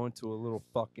 they go into a little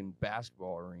fucking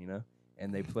basketball arena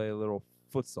and they play a little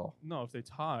futsal. no, if they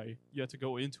tie, you have to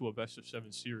go into a best of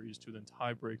 7 series to then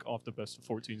tie break off the best of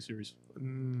 14 series.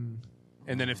 Mm.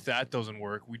 And then if that doesn't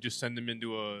work, we just send them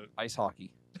into a. Ice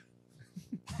hockey.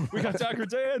 We got Dagger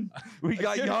Dan. We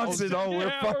got Janssen. Oh, we're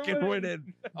Yeah, fucking we're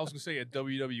winning. I was gonna say a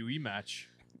WWE match.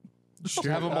 Shoot,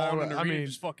 Have them all in the I arena. mean,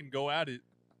 Just fucking go at it.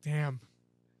 damn.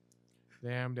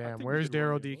 think we Where's could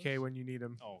run Daryl it. DK when you need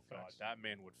him? Oh god, that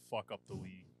man would fuck up the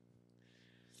league.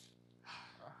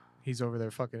 He's over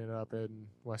there fucking it up in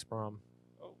West Brom.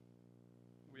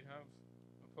 We have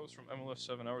a post from MLS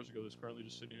 7 hours ago that's currently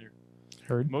just sitting here.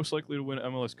 Heard? Most likely to win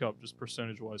MLS Cup, just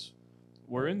percentage-wise.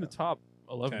 We're in the top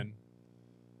 11. 10.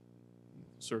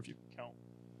 So if you count.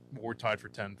 We're tied for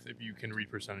 10th if you can read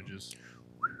percentages.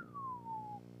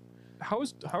 How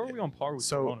are we on par with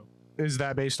So- Toronto? Is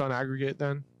that based on aggregate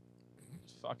then?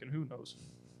 Fucking who knows?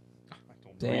 I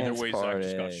don't know. Either Dance way, Zach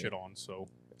just got party. shit on. So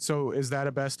So is that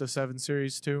a best of 7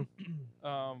 series too?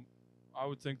 I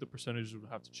would think the percentages would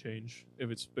have to change if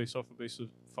it's based off a base of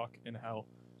fuck and how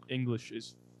English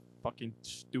is fucking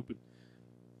stupid.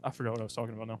 I forgot what I was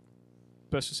talking about now.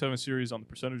 Best of 7 series on the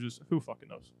percentages. Who fucking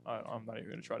knows? I'm not even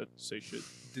gonna try to say shit.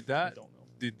 did I that? don't know.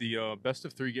 Did the best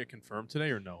of 3 get confirmed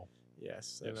today or no?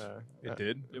 Yes. Yes. It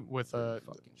did. With a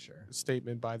Fucking sure.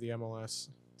 statement by the MLS.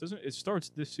 Doesn't it starts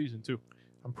this season too?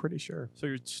 I'm pretty sure. So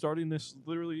you're starting this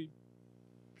literally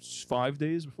 5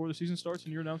 days before the season starts,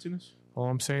 and you're announcing this? All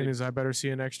I'm saying is I better see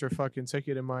an extra fucking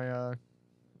ticket in my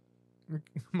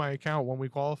my account when we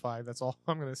qualify. That's all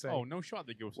I'm gonna say. Oh, no shot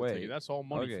they give us a Wait. ticket. That's all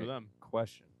money Okay. for them.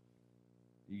 Question.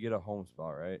 You get a home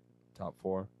spot, right? Top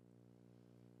 4.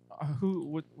 Who?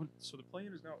 What? So the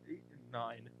play-in is now 8 and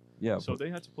 9. Yeah. So they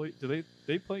had to play. Do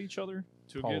they play each other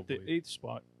to get the Probably. 8th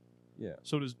spot? Yeah.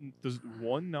 So does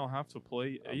one now have to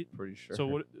play 8? I'm pretty sure. So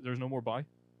what? There's no more bye.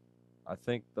 I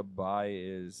think the bye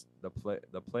is the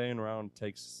playing round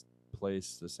takes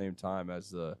place the same time as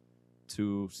the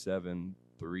 2, 7,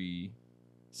 3,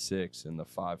 6 and the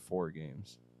 5-4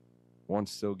 games. One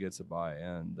still gets a bye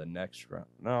and the next round.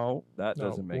 No, that No,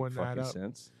 doesn't make wouldn't add fucking up.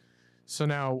 sense. So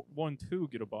now 1, 2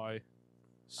 get a bye.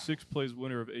 6 plays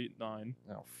winner of 8, 9.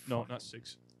 Oh, No, fuck. not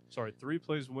 6. Sorry, 3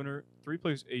 plays winner. 3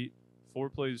 plays 8. 4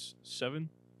 plays 7.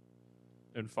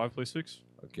 And 5 plays 6.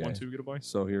 Okay. 1, 2 get a bye.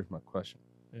 So here's my question.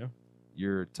 Yeah.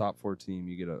 Your top 4 team,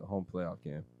 you get a home playoff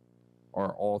game.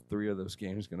 Are all 3 of those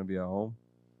games going to be at home?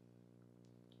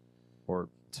 Or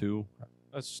 2?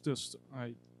 That's just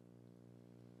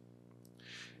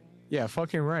yeah,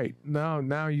 fucking right.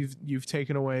 Now you've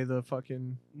taken away the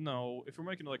fucking. no. If we're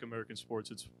making it like American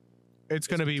sports, It's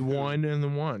gonna be 2. 1 and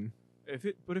then 1. if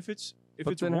it's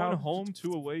But then 1 how- home,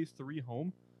 2 away, 3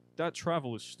 home, that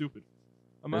travel is stupid.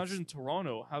 Imagine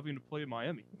Toronto having to play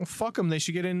Miami. Well, fuck them. They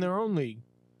should get in their own league.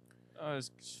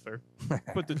 It's fair,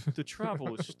 but the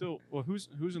travel is still well. Who's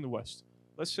in the West?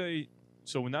 Let's say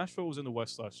so. When Nashville was in the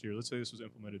West last year, let's say this was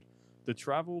implemented. The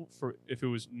travel for if it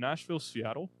was Nashville,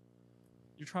 Seattle,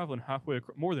 you're traveling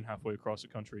more than halfway across the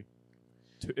country,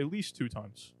 at least 2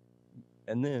 times.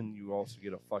 And then you also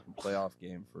get a fucking playoff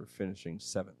game for finishing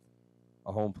 7th.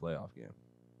 A home playoff game.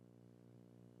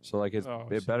 So, like, it Oh,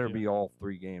 better yeah. be all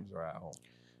 3 games are at home.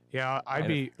 Yeah, I'd And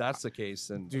be. if that's the case,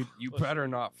 then Dude, you listen. better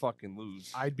not fucking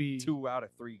lose I'd be. 2 out of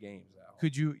 3 games at home.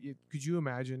 Could you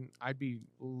imagine? I'd be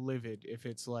livid if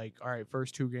it's like, all right,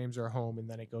 first 2 games are home and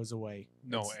then it goes away.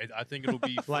 No, It's- I think it'll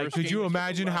be. like, first could game you is the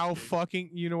imagine last how game. fucking?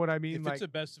 You know what I mean? If Like, it's a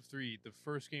best of 3, the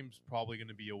first game's probably going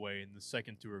to be away, and the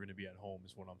second 2 are going to be at home.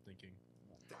 Is what I'm thinking.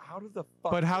 How do the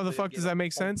fuck? but how do the they fuck get does a that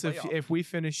make home sense? playoff? If we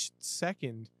finish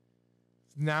 2nd,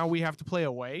 now we have to play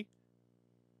away.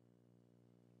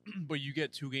 But you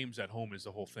get 2 games at home is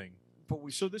the whole thing. But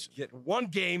we should get 1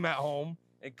 game at home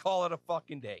and call it a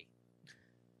fucking day.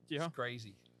 Yeah, It's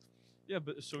crazy. yeah,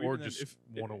 but so Or even then, just if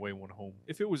 1 away, 1 home.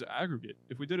 if it was aggregate,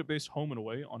 if we did it based home and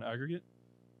away on aggregate,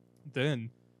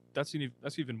 then that's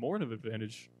even more of an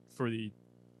advantage for the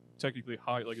technically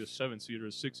high, like a 7 seed or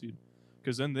a 6 seed,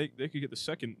 because then they could get the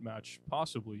second match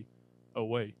possibly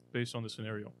away based on the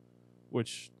scenario,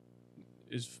 which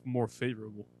is more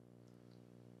favorable.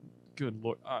 Good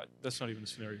lord, that's not even the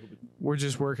scenario. But We're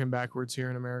just working backwards here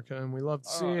in America, and we love to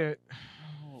see it.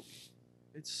 oh,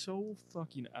 it's so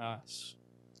fucking ass.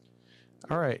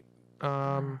 All right.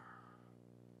 I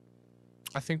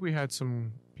think we had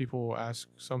some people ask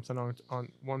something on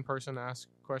one person asked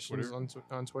questions Twitter?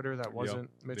 on Twitter that wasn't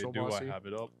Mitchell They do. Bossy. I have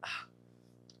it up.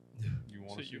 You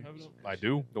want to So see? you have it up? I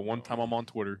do. The one time I'm on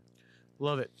Twitter.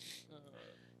 Love it.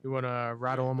 You want to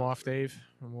rattle them off, Dave?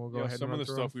 And we'll go ahead Some and of run the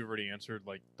through stuff 'em? we've already answered,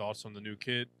 like thoughts on the new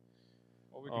kit.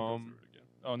 Oh, we can go through it again.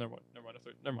 Oh, never mind.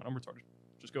 Never mind. I'm retarded.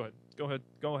 Just go ahead.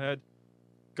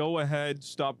 Go ahead.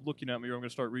 Stop looking at me, or I'm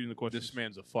gonna start reading the questions. This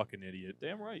man's a fucking idiot.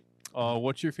 Damn right.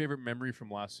 What's your favorite memory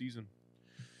from last season?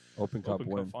 Open Cup Open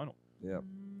win. Cup final. Yeah.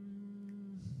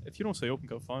 If you don't say Open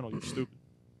Cup final, you're stupid.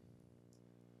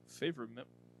 Favorite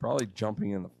Probably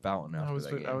jumping in the fountain after I was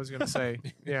that game. I was gonna say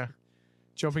yeah,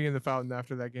 jumping in the fountain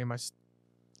after that game. It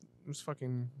was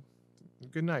fucking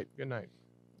good night. Good night.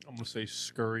 I'm gonna say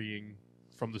scurrying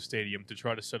from the stadium to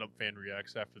try to set up fan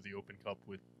reacts after the Open Cup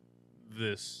with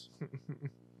this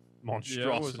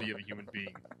monstrosity of a human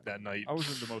being that night. I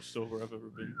wasn't the most sober I've ever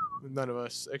been. None of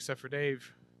us except for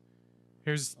Dave.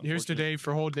 Here's to Unfortunate. Dave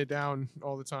for holding it down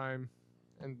all the time,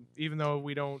 and even though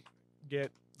we don't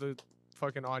get the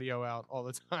fucking audio out all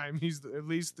the time, he's at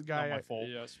least the Not guy. my fault.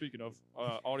 Yeah, speaking of,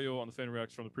 audio on the fan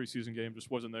reacts from the preseason game just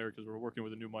wasn't there because we were working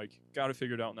with a new mic. Got it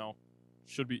figured out now.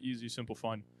 Should be easy, simple,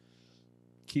 fun.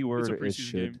 Keyword It's a is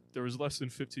preseason shit. game. There was less than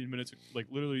 15 minutes, like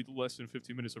literally less than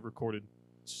 15 minutes of recorded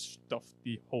stuff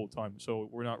the whole time. So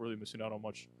we're not really missing out on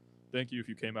much. Thank you if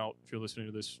you came out. If you're listening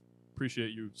to this,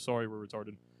 appreciate you. Sorry we're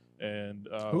retarded. And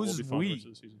Who's we'll be fine we? the rest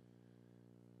of the season.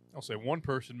 I'll say one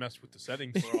person messed with the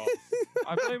settings.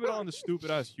 I blame it on the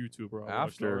stupid ass YouTuber I watched,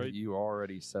 After alright? you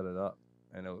already set it up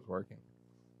and it was working.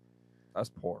 That's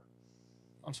poor.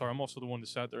 I'm sorry, I'm also the one that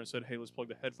sat there and said, hey, let's plug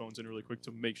the headphones in really quick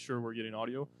to make sure we're getting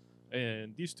audio.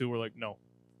 And these two were like, no,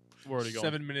 we're already going.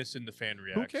 7 minutes into fan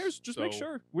reacts. Who cares? Just make so-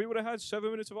 sure. We would have had 7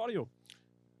 minutes of audio.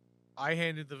 I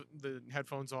handed the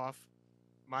headphones off.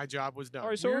 My job was done. All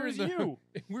right, so We're where's in the- you?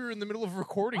 We were in the middle of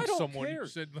recording I don't someone care. who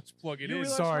said, let's plug it You in.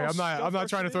 realize Sorry, how I'm not stuffed our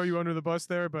trying to shit throw is? you under the bus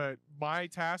there, but my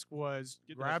task was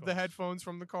Get the grab the headphones. headphones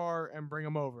from the car and bring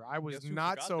them over. I was Guess who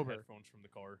not forgot the sober. headphones from the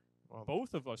car. Well,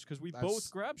 Both of us, because we That's-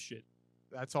 both grab shit.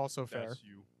 that's also fair. That's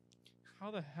you.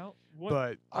 How the hell? What?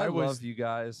 But I was love you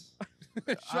guys.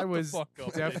 Shut I the was fuck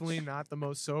up, definitely bitch. not the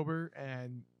most sober,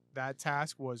 and that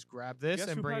task was grab this Guess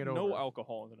and who bring had it no over.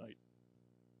 alcohol in the night?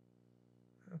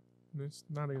 It's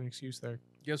not an excuse there.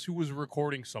 Guess who was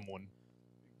recording someone?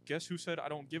 Guess who said I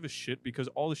don't give a shit because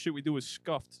all the shit we do is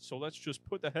scuffed. So let's just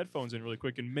put the headphones in really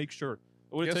quick and make sure.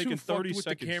 It would have Guess taken who fucked 30 with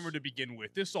seconds. the camera to begin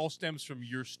with? This all stems from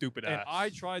your stupid and ass. I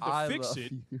tried to I fix love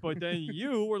it, you. but then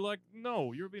you were like,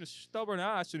 "No, you're being a stubborn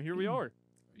ass," and here we are.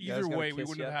 You guys Either got a way, we kiss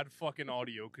wouldn't have yet? had fucking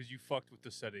audio because you fucked with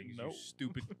the settings. No. You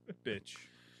stupid bitch.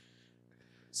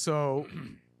 So,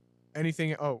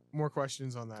 anything? Oh, more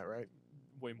questions on that, right?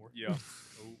 Way more. Yeah.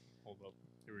 Oh, hold up.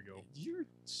 Here we go. You're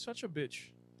such a bitch.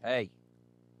 Hey,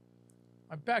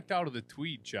 I backed out of the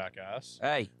tweet, jackass.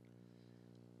 hey,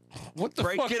 What the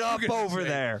break fuck it you up gonna over say?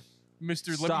 there.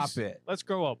 Mister. Stop it. Let's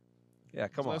grow up. Yeah,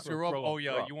 come on. Let's go up. Grow Oh up,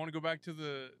 yeah, grow up. you want to go back to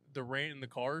the rant in the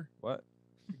car? What?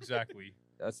 Exactly.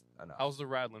 That's enough. How's the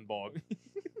rattling bog?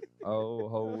 Oh,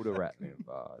 hold a rattling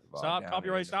bod. Stop.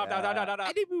 Copyright. Stop. Da, da, da, da,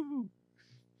 da.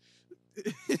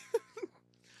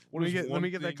 What is Let one me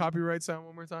get that thing- copyright sound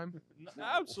one more time.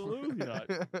 Absolutely not.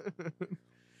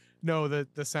 No,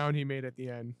 the sound he made at the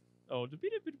end. Oh,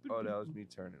 Oh, that was me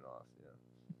turning off.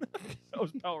 Yeah. that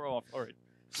was power off. All right.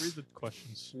 Read the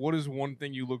questions. What is one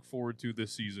thing you look forward to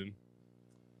this season?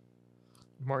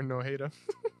 Martin Ojeda.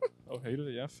 Oh, hated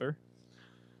it. Yeah, fair.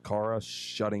 Kara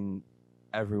shutting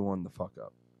everyone the fuck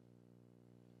up.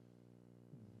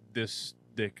 This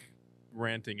dick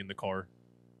ranting in the car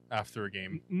after a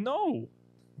game. No.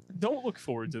 Don't look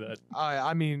forward to that.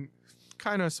 I mean,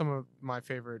 kind of some of my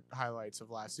favorite highlights of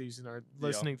last season are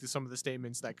listening to some of the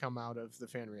statements that come out of the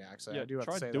fan reacts. I do have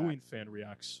try to say doing fan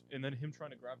reacts and then him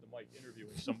trying to grab the mic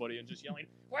interviewing somebody and just yelling,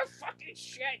 "We're fucking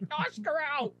shit! Oscar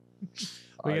out!"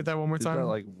 that. We get that one more Did time. that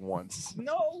like once.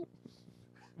 No.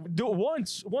 Do it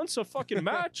once a fucking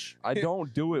match. I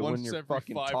don't do it when Once you're every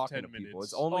fucking 5-10 talking to people.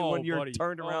 It's minutes. only when Oh, you're buddy.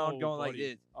 turned around Oh, going like buddy.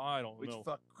 this. I don't Which know.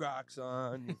 fuck Crocs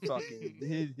on? You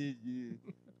fucking.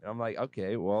 And I'm like,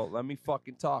 okay, well, let me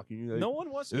fucking talk. And you're like, No one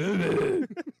wants to. and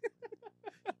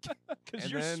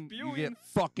Because you're then spewing you get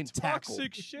fucking tackled.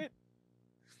 toxic shit.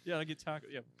 Yeah, I get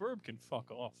tackled. Yeah, Burb can fuck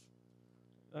off.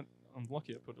 I'm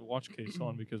lucky I put the watch case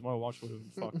on because my watch would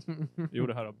have been fucked. You would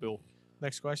have had a bill.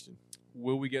 Next question.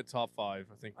 Will we get top 5?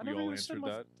 I think I we never all even said answered my-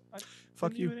 that. I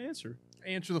Fuck didn't you. even answer.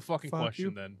 Answer the fucking Fuck question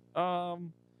you. then.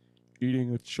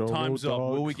 Eating a cholo Time's up.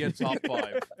 dog. Will we get top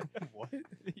 5? What?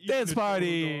 Dance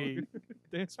party.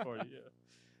 Dance party. Yeah.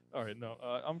 All right. No,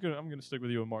 I'm gonna stick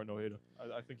with you and Martin Ojeda.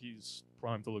 I think he's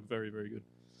primed to look very, very good.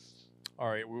 All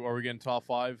right. Are we getting top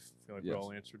 5? I feel like we Yes.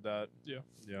 all answered that. Yeah.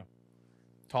 Yeah.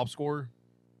 Top scorer?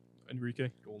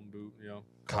 Enrique. Golden Boot. Yeah.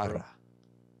 Cara.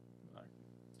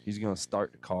 He's gonna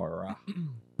start the car.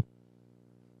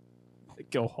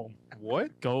 Go home.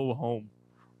 What? Go home.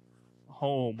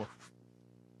 Home.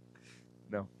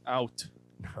 No. Out.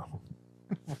 No.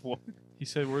 What? He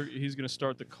said he's gonna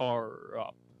start the car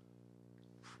up.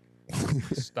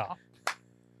 Stop.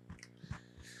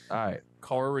 All right.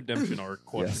 Car redemption arc?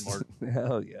 Question Yes. mark.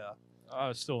 Hell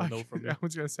yeah. Still a no from me. I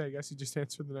was gonna say. I guess you just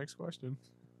answered the next question.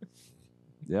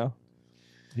 Yeah.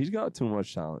 He's got too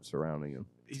much talent surrounding him.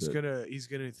 He's to-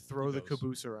 gonna throw He the does.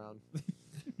 caboose around.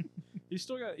 He's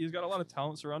got a lot of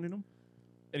talent surrounding him,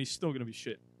 and he's still gonna be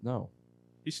shit. No.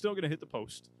 He's still gonna hit the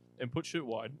post and put shit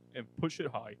wide and put shit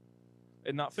high,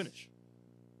 and not finish.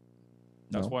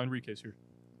 That's No. why Enrique's here.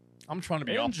 I'm trying to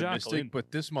be And optimistic, Jacqueline.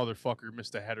 but this motherfucker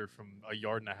missed a header from a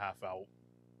yard and a half out.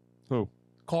 Who?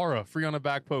 Cara, free on the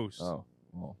back post. Oh.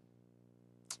 Well.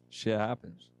 Shit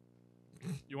happens.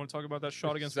 You want to talk about that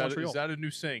shot against is that, Montreal? Is that a new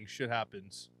saying? Shit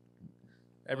happens.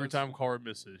 Every Well, time Cara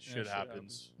misses, yeah, shit shit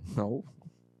happens. No.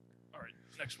 All right,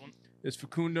 next one. Is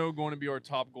Facundo going to be our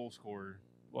top goal scorer?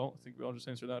 Well, I think we all just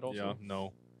answered that also. Yeah,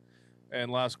 no.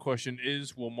 And last question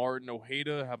is, will Martin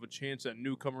Ojeda have a chance at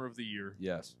newcomer of the year?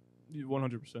 Yes.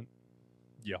 100%.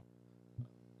 Yeah.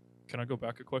 Can I go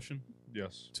back a question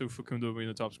Yes. to Facundo being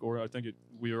the top scorer? I think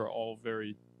we are all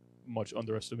very much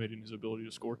underestimating his ability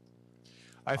to score.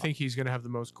 I think he's gonna have the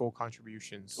most goal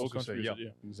contributions. Goal was gonna say,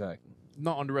 contribution, yeah. Exactly.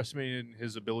 Not underestimating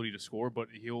his ability to score, but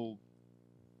he'll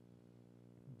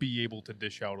be able to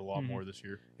dish out a lot Mhm. more this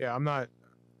year. Yeah, I'm not.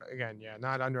 Again, yeah,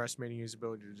 not underestimating his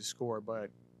ability to score,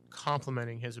 but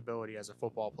complimenting his ability as a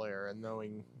football player and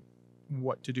knowing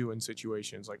what to do in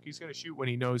situations. Like he's gonna shoot when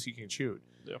he knows he can shoot.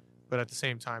 Yeah. But at the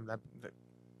same time, that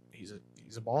he's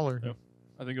a baller. Yeah.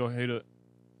 I think Ojeda,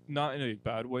 not in a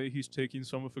bad way, he's taking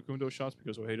some of Facundo's shots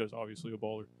because Ojeda is obviously a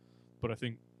baller. But I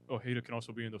think Ojeda can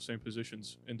also be in those same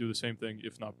positions and do the same thing,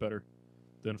 if not better,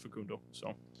 than Facundo.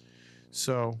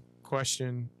 So,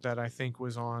 question that I think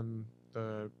was on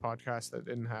the podcast that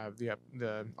didn't have the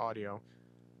audio: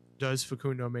 does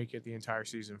Facundo make it the entire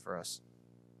season for us?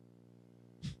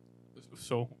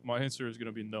 So my answer is going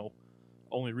to be no.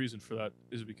 Only reason for that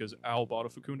is because Al bought a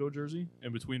Facundo jersey,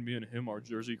 and between me and him, our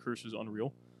jersey curse is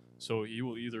unreal. So he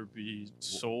will either be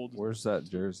sold. Where's that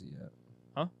jersey at?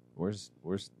 Huh? Where's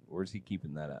he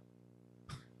keeping that at?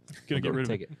 Gonna get rid of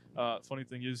Take it. it. Funny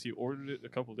thing is, he ordered it a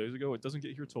couple days ago. It doesn't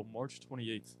get here till March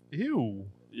 28th. Ew.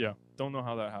 Yeah, don't know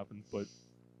how that happened, but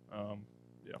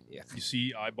Yeah. You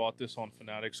see, I bought this on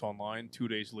Fanatics online. 2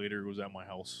 days later, it was at my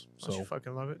house. Don't you So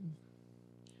fucking love it?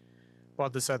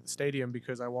 Bought this at the stadium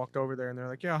because I walked over there and they're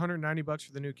like, "Yeah, $190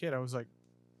 for the new kit." I was like,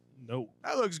 no.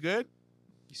 "That looks good."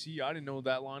 you see, I didn't know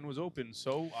that line was open,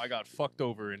 so I got fucked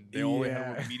over, and they only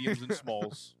had Yeah. mediums and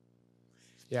smalls.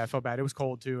 Yeah, I felt bad. It was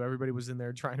cold too. Everybody was in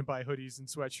there trying to buy hoodies and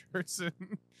sweatshirts.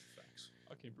 And, Facts.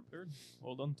 I came prepared.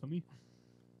 Well done to me.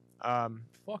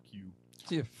 Fuck you.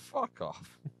 Yeah, fuck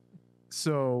off.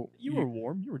 so You were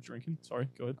warm. You were drinking. Sorry.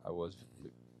 Go ahead. I was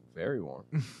very warm.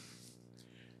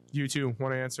 you two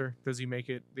want to answer? Does he make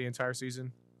it the entire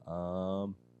season?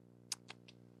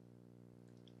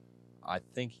 I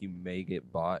think he may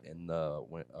get bought in the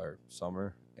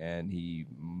summer, and he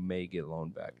may get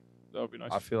loaned back. That would be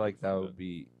nice. I feel like that Find would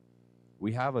be.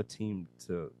 We have a team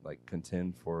to like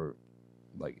contend for,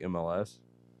 like MLS,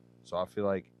 so I feel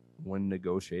like when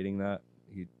negotiating that,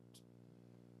 he's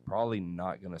probably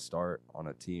not gonna start on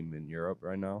a team in Europe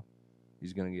right now.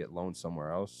 He's gonna get loaned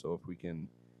somewhere else. So if we can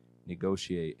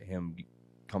negotiate him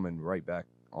coming right back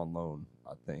on loan,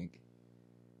 I think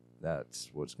that's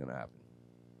what's gonna happen.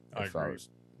 I If agree was-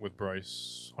 with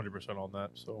Bryce, 100% on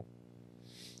that. So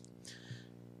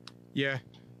Yeah.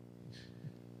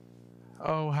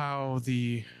 Oh, how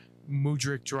the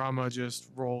Mudryk drama just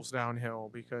rolls downhill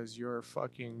because your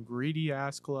fucking greedy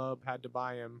ass club had to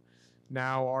buy him.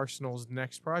 Now Arsenal's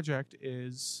next project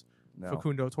is No.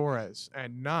 Facundo Torres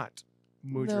and not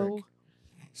Mudryk. No.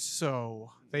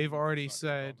 So they've already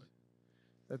said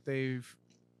that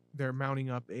they're mounting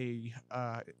up a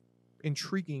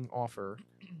intriguing offer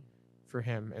for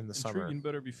him in the summer. Intriguing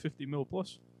better be 50 mil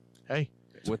plus. Hey,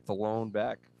 with the loan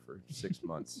back for 6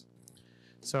 months.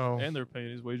 so And they're paying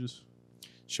his wages.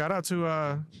 shout out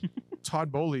to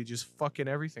Todd Bowley just fucking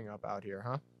everything up out here,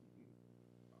 huh?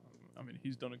 I mean,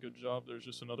 he's done a good job. There's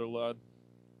just another lad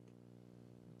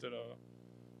that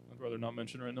I'd rather not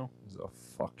mention right now. It's a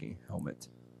fucking helmet.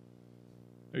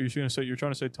 Are you going to say you're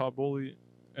trying to say Todd Bowley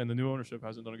and the new ownership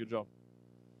hasn't done a good job?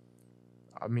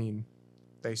 I mean,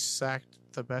 they sacked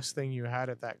the best thing you had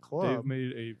at that club. They've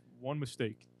made one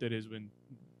mistake that has been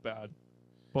bad,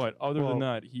 but other Well, than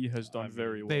that, he has done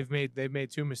very well. They've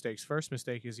made two mistakes. First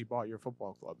mistake is he bought your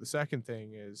football club. The second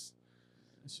thing is,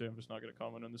 So I'm just not going to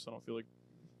comment on this. I don't feel like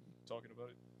talking about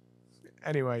it.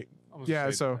 anyway, I was Yeah,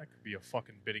 gonna say, so- that could be a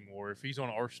fucking bidding war. If he's on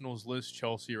Arsenal's list,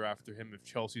 Chelsea are after him. If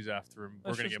Chelsea's after him,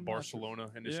 That's we're gonna just get massive.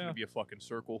 Barcelona, and it's Yeah. gonna be a fucking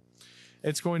circle.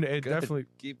 it's going to. It Good. definitely.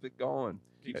 Keep it going.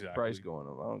 Keep the price Exactly. going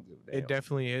up. I don't give a damn. It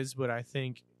definitely is, but I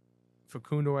think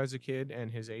Facundo as a kid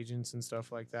and his agents and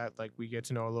stuff like that, like we get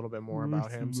to know a little bit more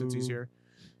about him since he's here.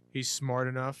 He's smart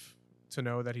enough to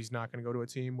know that he's not going to go to a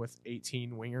team with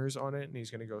 18 wingers on it, and he's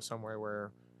going to go somewhere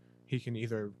where he can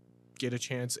either get a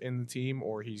chance in the team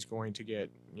or he's going to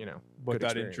get, But good that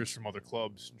experience. interest from other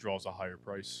clubs draws a higher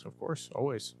price. Of course,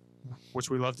 always, which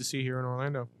we love to see here in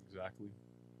Orlando. Exactly.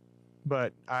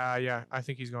 But yeah, I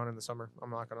think he's gone in the summer. I'm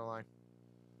not going to lie.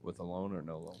 With a loan or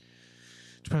no loan?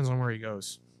 Depends on where he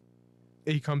goes.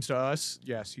 He comes to us,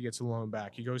 yes, he gets a loan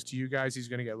back. He goes to you guys, he's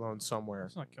going to get loaned somewhere.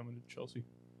 It's not coming to Chelsea.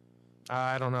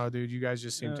 I don't know, dude. You guys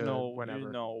just seem to no,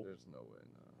 whenever. no. There's no way.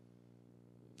 No.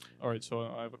 All right,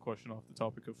 so I have a question off the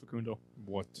topic of Facundo.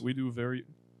 What? We do very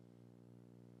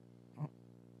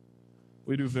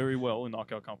well in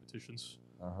knockout competitions.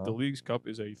 Uh-huh. The Leagues Cup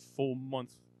is a full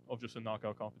month of just a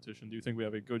knockout competition. Do you think we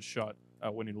have a good shot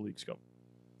at winning the Leagues Cup?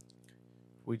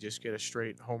 We just get a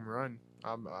straight home run.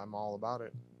 I'm all about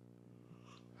it.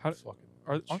 How, Fucking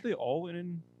aren't they all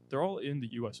in? They're all in the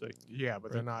USA. Yeah,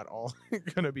 but they're Right. not all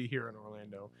gonna be here in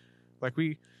Orlando. Like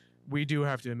we do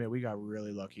have to admit we got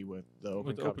really lucky with the Open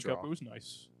With the Cup Open draw. Cup, it was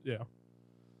nice. Yeah.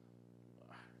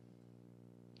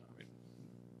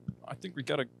 I think we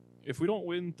gotta. If we don't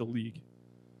win the league,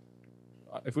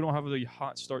 if we don't have a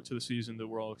hot start to the season that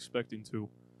we're all expecting to,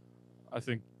 I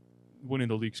think winning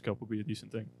the Leagues Cup would be a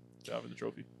decent thing to have in the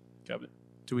trophy cabinet.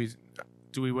 Do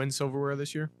we win silverware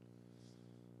this year?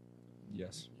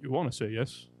 Yes. You want to say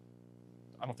yes?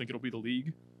 I don't think it'll be the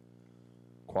league,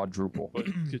 Quadruple. but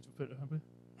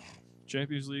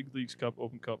Champions League, Leagues Cup,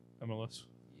 Open Cup, MLS.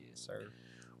 Yes, sir.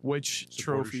 Which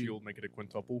Supporter trophy? Shield, make it a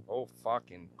quintuple. Oh,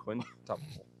 fucking quintuple.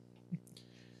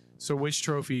 So which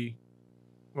trophy?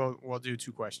 Well, we'll do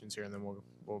two questions here, and then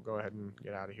we'll go ahead and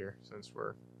get out of here since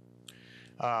we're.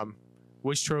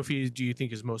 Which trophy do you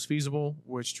think is most feasible?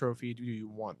 Which trophy do you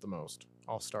want the most?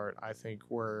 I'll start. I think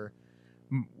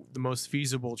the most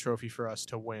feasible trophy for us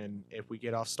to win, if we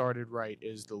get off started right,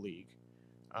 is the league.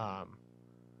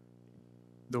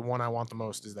 The one I want the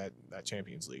most is that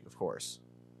Champions League, of course.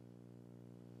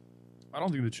 I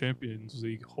don't think the Champions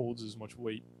League holds as much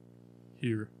weight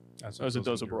here as it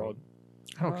does in Europe. abroad.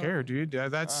 I don't care, dude.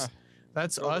 That's Throw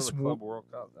it in us. the Club World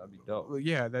Cup. That'd be dope.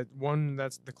 Yeah,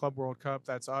 that's the Club World Cup.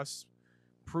 That's us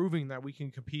proving that we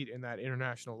can compete in that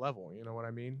international level. You know what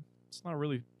I mean? It's not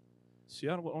really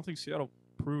Seattle. I don't think Seattle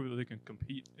proved that they can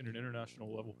compete in an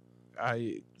international level.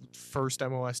 First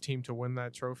MLS team to win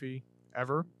that trophy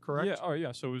ever, correct? Yeah. Oh,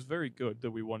 yeah. So it was very good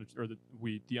that we won, or that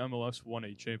the MLS won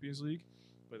a Champions League,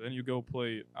 but then you go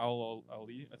play Al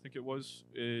Ali, I think it was,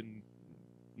 in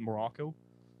Morocco,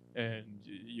 and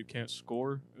you can't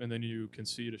score, and then you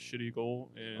concede a shitty goal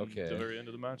in Okay. the very end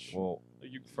of the match. Well,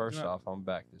 You- first you're not- off, I'm gonna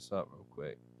back this up real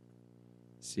quick.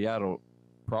 Seattle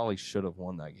probably should have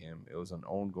won that game. It was an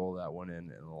own goal that went in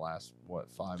the last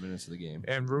 5 minutes of the game.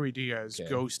 And Rui Diaz Okay.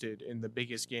 ghosted in the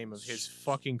biggest game of his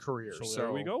fucking career. so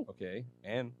there we go. Okay,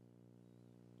 and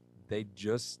they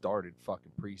just started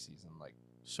fucking preseason like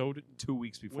So did 2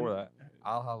 weeks before when- that.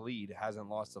 Al Khalid hasn't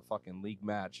lost a fucking league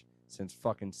match since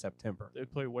fucking September. They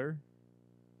play where?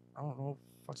 I don't know,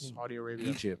 fucking Saudi Arabia.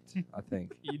 Egypt, I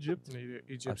think. Egypt. Egypt, I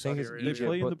think Saudi it's Arabia. Egypt. Egypt,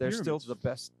 play in but the they're still pyramids. the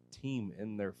best team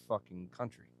in their fucking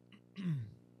country.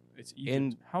 It's Egypt.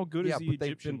 In- How good yeah, is the but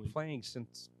they've Egyptian been league? playing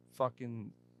since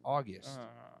fucking August.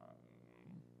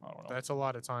 I don't know. That's a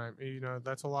lot of time.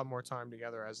 That's a lot more time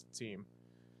together as a team.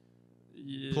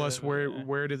 Yeah. Plus,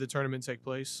 where did the tournament take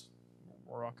place?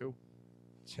 Morocco.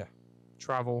 yeah.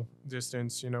 Travel,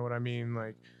 distance. You know what I mean?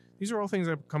 Like, these are all things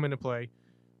that come into play.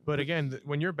 But again,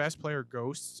 when your best player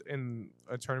ghosts in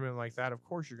a tournament like that, of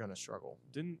course you're going to struggle.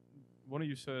 Didn't one of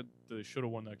you said they should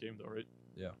have won that game though, right?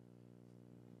 Yeah.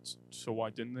 So why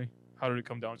didn't they? How did it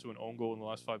come down to an own goal in the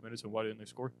last 5 minutes, and why didn't they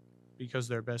score? Because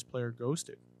their best player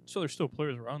ghosted. So there's still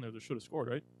players around there that should have scored,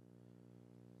 right?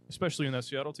 Especially in that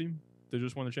Seattle team. They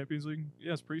just won the Champions League.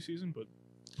 Yeah, it's preseason, but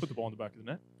put the ball in the back of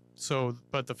the net. So,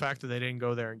 but the fact that they didn't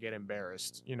go there and get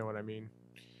embarrassed, you know what I mean,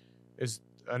 is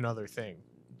another thing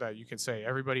that you can say.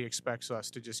 Everybody expects us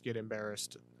to just get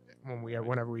embarrassed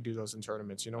whenever we do those in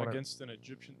tournaments. You know what I mean? Against an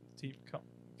Egyptian team.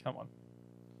 Come on.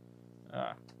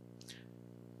 Ah.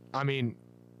 I mean,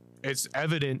 it's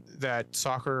evident that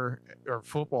soccer or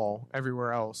football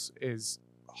everywhere else is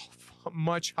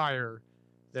much higher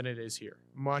than it is here.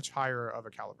 Much higher of a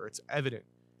caliber. It's evident.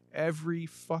 Every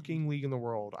fucking league in the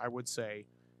world, I would say,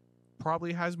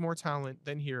 probably has more talent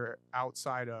than here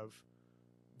outside of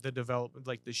the development,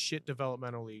 like the shit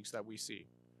developmental leagues that we see.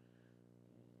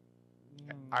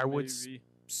 I would Maybe.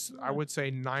 I would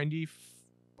say 90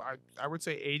 I would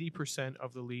say 80%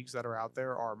 of the leagues that are out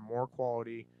there are more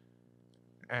quality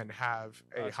and have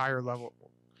a That's higher too much. level.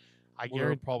 I Well, they're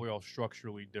guarantee probably all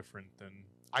structurally different than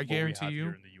I what we guarantee have you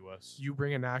here in the U.S. you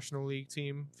bring a National League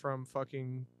team from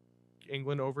fucking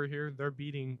England over here, they're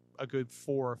beating a good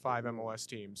 4 or 5 MLS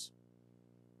teams.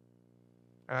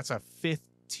 And that's a 5th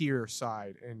tier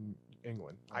side in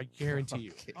England. I guarantee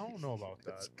you. I don't know about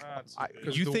that.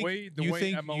 You The think- way you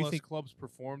think- MLS you think- clubs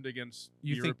performed against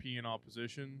you think- European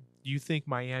opposition, You think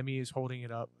Miami is holding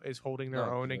it up, is holding their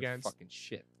No, own they're against? fucking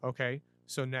shit. Okay.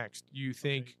 So next, you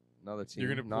think Another team.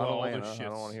 You're gonna not pull all the Atlanta. I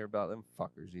don't shits. want to hear about them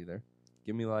fuckers either.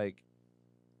 Give me like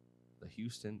the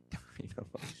Houston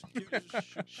Dynamo.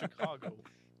 Chicago.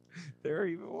 They're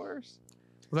even worse.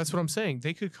 well, that's what I'm saying.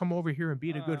 They could come over here and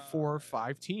beat a good 4 or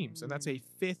 5 teams, and that's a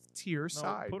 5th tier No,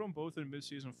 side. put them both in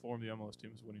mid-season form. The MLS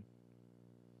team is winning.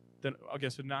 Then I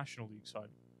guess a National League side.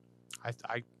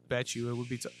 I bet you it would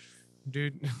be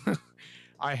dude.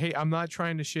 I'm not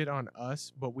trying to shit on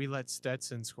us, but we let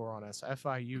Stetson score on us.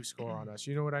 FIU score on us.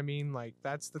 You know what I mean? Like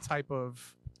that's the type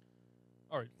of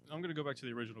All right, I'm gonna go back to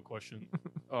the original question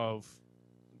of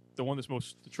the one that's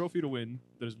the trophy to win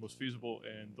that is most feasible,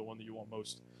 and the one that you want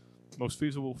most. Most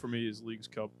feasible for me is League's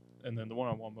Cup, and then the one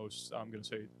I want most, I'm gonna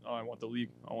say, I want the League.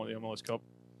 I want the MLS Cup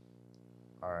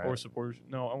All right. or supporters.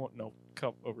 No, I want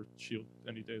Cup over Shield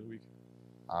any day of the week.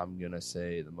 I'm gonna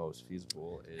say the most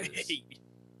feasible is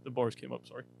The bars came up.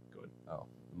 Sorry. Go ahead.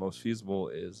 the most feasible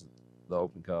is the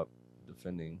Open Cup,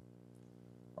 defending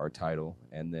our title,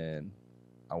 and then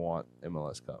I want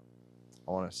MLS Cup.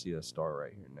 I want to see a star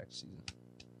right here next season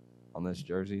on this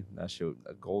jersey. That showed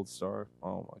a gold star.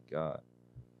 Oh my god.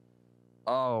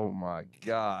 Oh my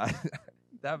god.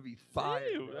 That'd be fire.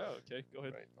 Ew, bro. yeah, okay, go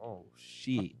ahead. Right. Oh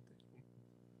shit.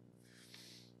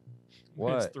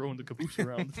 Man's What? throwing the caboose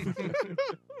around.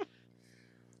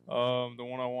 the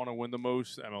one I want to win the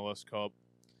most, MLS Cup.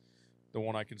 The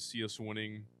one I can see us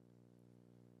winning.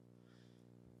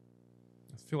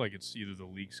 I feel like it's either the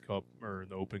Leagues Cup or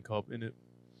the Open Cup in it.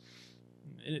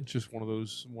 It's just one of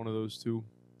those two.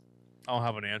 I don't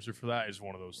have an answer for that. It's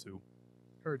one of those two.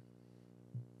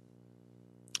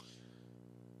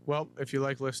 well, if you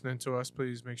like listening to us,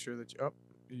 please make sure that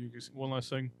you can One last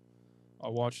thing. I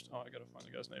watched. Oh, I gotta find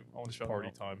the guy's name. I want to It's shout party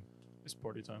him out. time. It's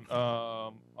party time.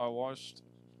 I watched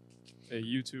a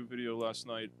YouTube video last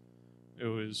night. It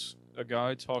was a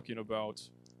guy talking about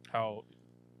how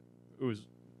it was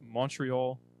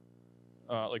Montreal,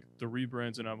 like the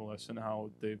rebrands in MLS and how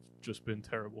they've just been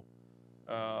terrible.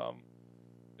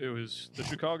 It was the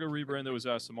Chicago rebrand that was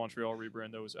ass, the Montreal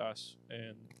rebrand that was ass,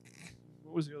 and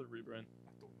what was the other rebrand?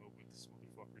 I don't know what this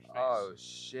motherfucker's face. Oh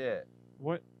shit.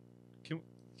 What?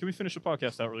 Can we finish the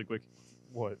podcast out really quick?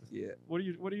 What? Yeah. What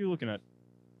are you looking at?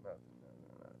 No.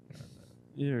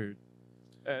 Here.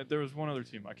 There was one other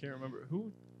team. I can't remember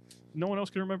who. No one else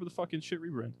can remember the fucking shit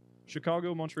rebrand.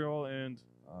 Chicago, Montreal, and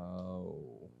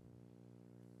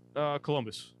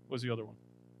Columbus was the other one.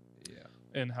 Yeah.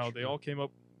 And how they all came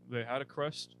up. They had a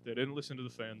crest. They didn't listen to the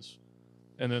fans,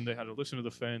 and then they had to listen to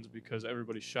the fans because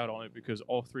everybody shat on it because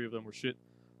all three of them were shit.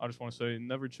 I just want to say,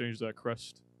 never change that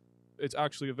crest. It's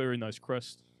actually a very nice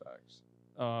crest. Facts.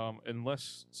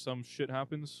 Unless some shit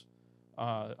happens,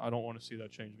 I don't want to see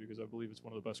that change because I believe it's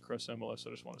one of the best crests in MLS.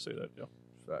 I just want to say that. Yeah.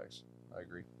 Facts. I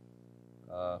agree.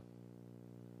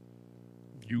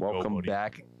 You go, Welcome buddy.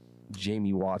 back,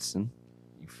 Jamie Watson.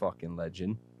 You fucking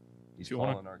legend. He's If you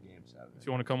calling wanna- our game Saturday. If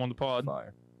you want to come on the pod,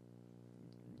 Fire.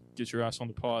 get your ass on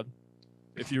the pod.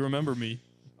 If you remember me,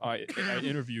 I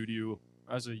interviewed you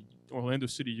as a Orlando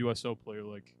City USL player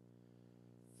like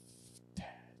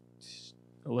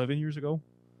 11 years ago.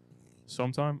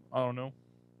 Sometime, I don't know.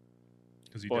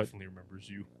 Because he But- definitely remembers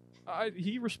you.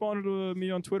 He responded to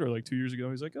me on Twitter like 2 years ago.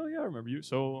 He's like, "Oh yeah, I remember you."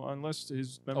 So unless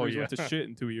his memories yeah. went to shit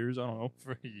in 2 years, I don't know.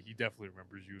 He definitely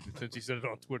remembers you since he said it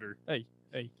on Twitter. Hey,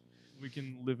 we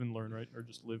can live and learn, right? Or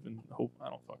just live and hope. I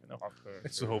don't fucking know.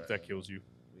 It's the hope that kills you.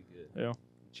 We good. Yeah.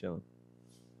 Chilling.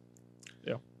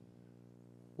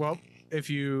 Well, if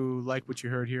you like what you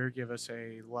heard here, give us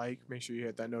a like. Make sure you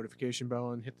hit that notification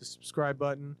bell and hit the subscribe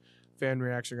button. Fan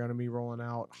reacts are going to be rolling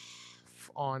out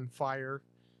on fire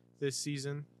this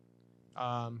season.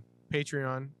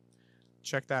 Patreon.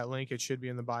 check that link. It should be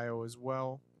in the bio as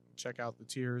well. Check out the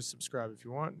tiers. Subscribe if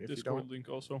you want. If you Discord don't, link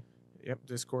also. yep,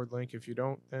 Discord link. If you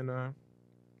don't, then oh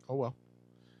well.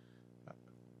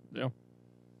 Yeah.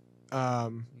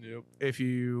 Yep. If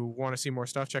you want to see more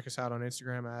stuff, check us out on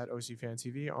Instagram at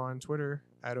OCFanTV, on Twitter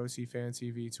at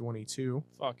OCFanTV22.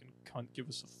 Fucking cunt. Give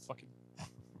us a fucking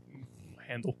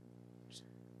handle.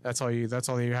 That's all you have That's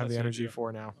the it, energy yeah.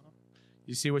 for now. Uh-huh.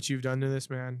 You see what you've done to this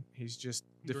man? He's just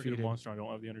You're a defeated. monster. I don't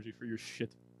have the energy for your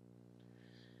shit.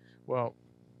 Well,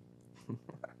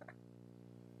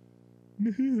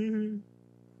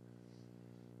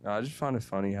 I just find it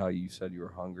funny how you said you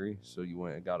were hungry, so you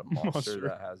went and got a monster, Monster.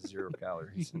 that has 0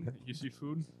 calories in it. You see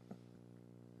food?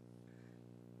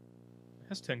 It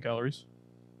has 10 calories.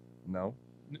 No,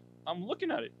 I'm looking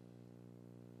at it.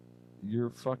 you're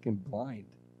fucking blind.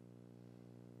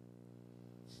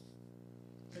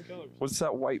 10 calories. What's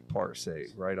that white part say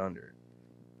right under it?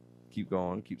 Keep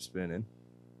going, keep spinning.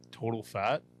 Total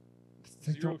fat.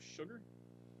 0 sugar?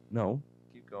 No,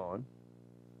 keep going.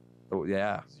 Oh,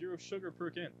 yeah. 0 sugar per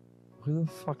can. Who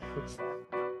the fuck puts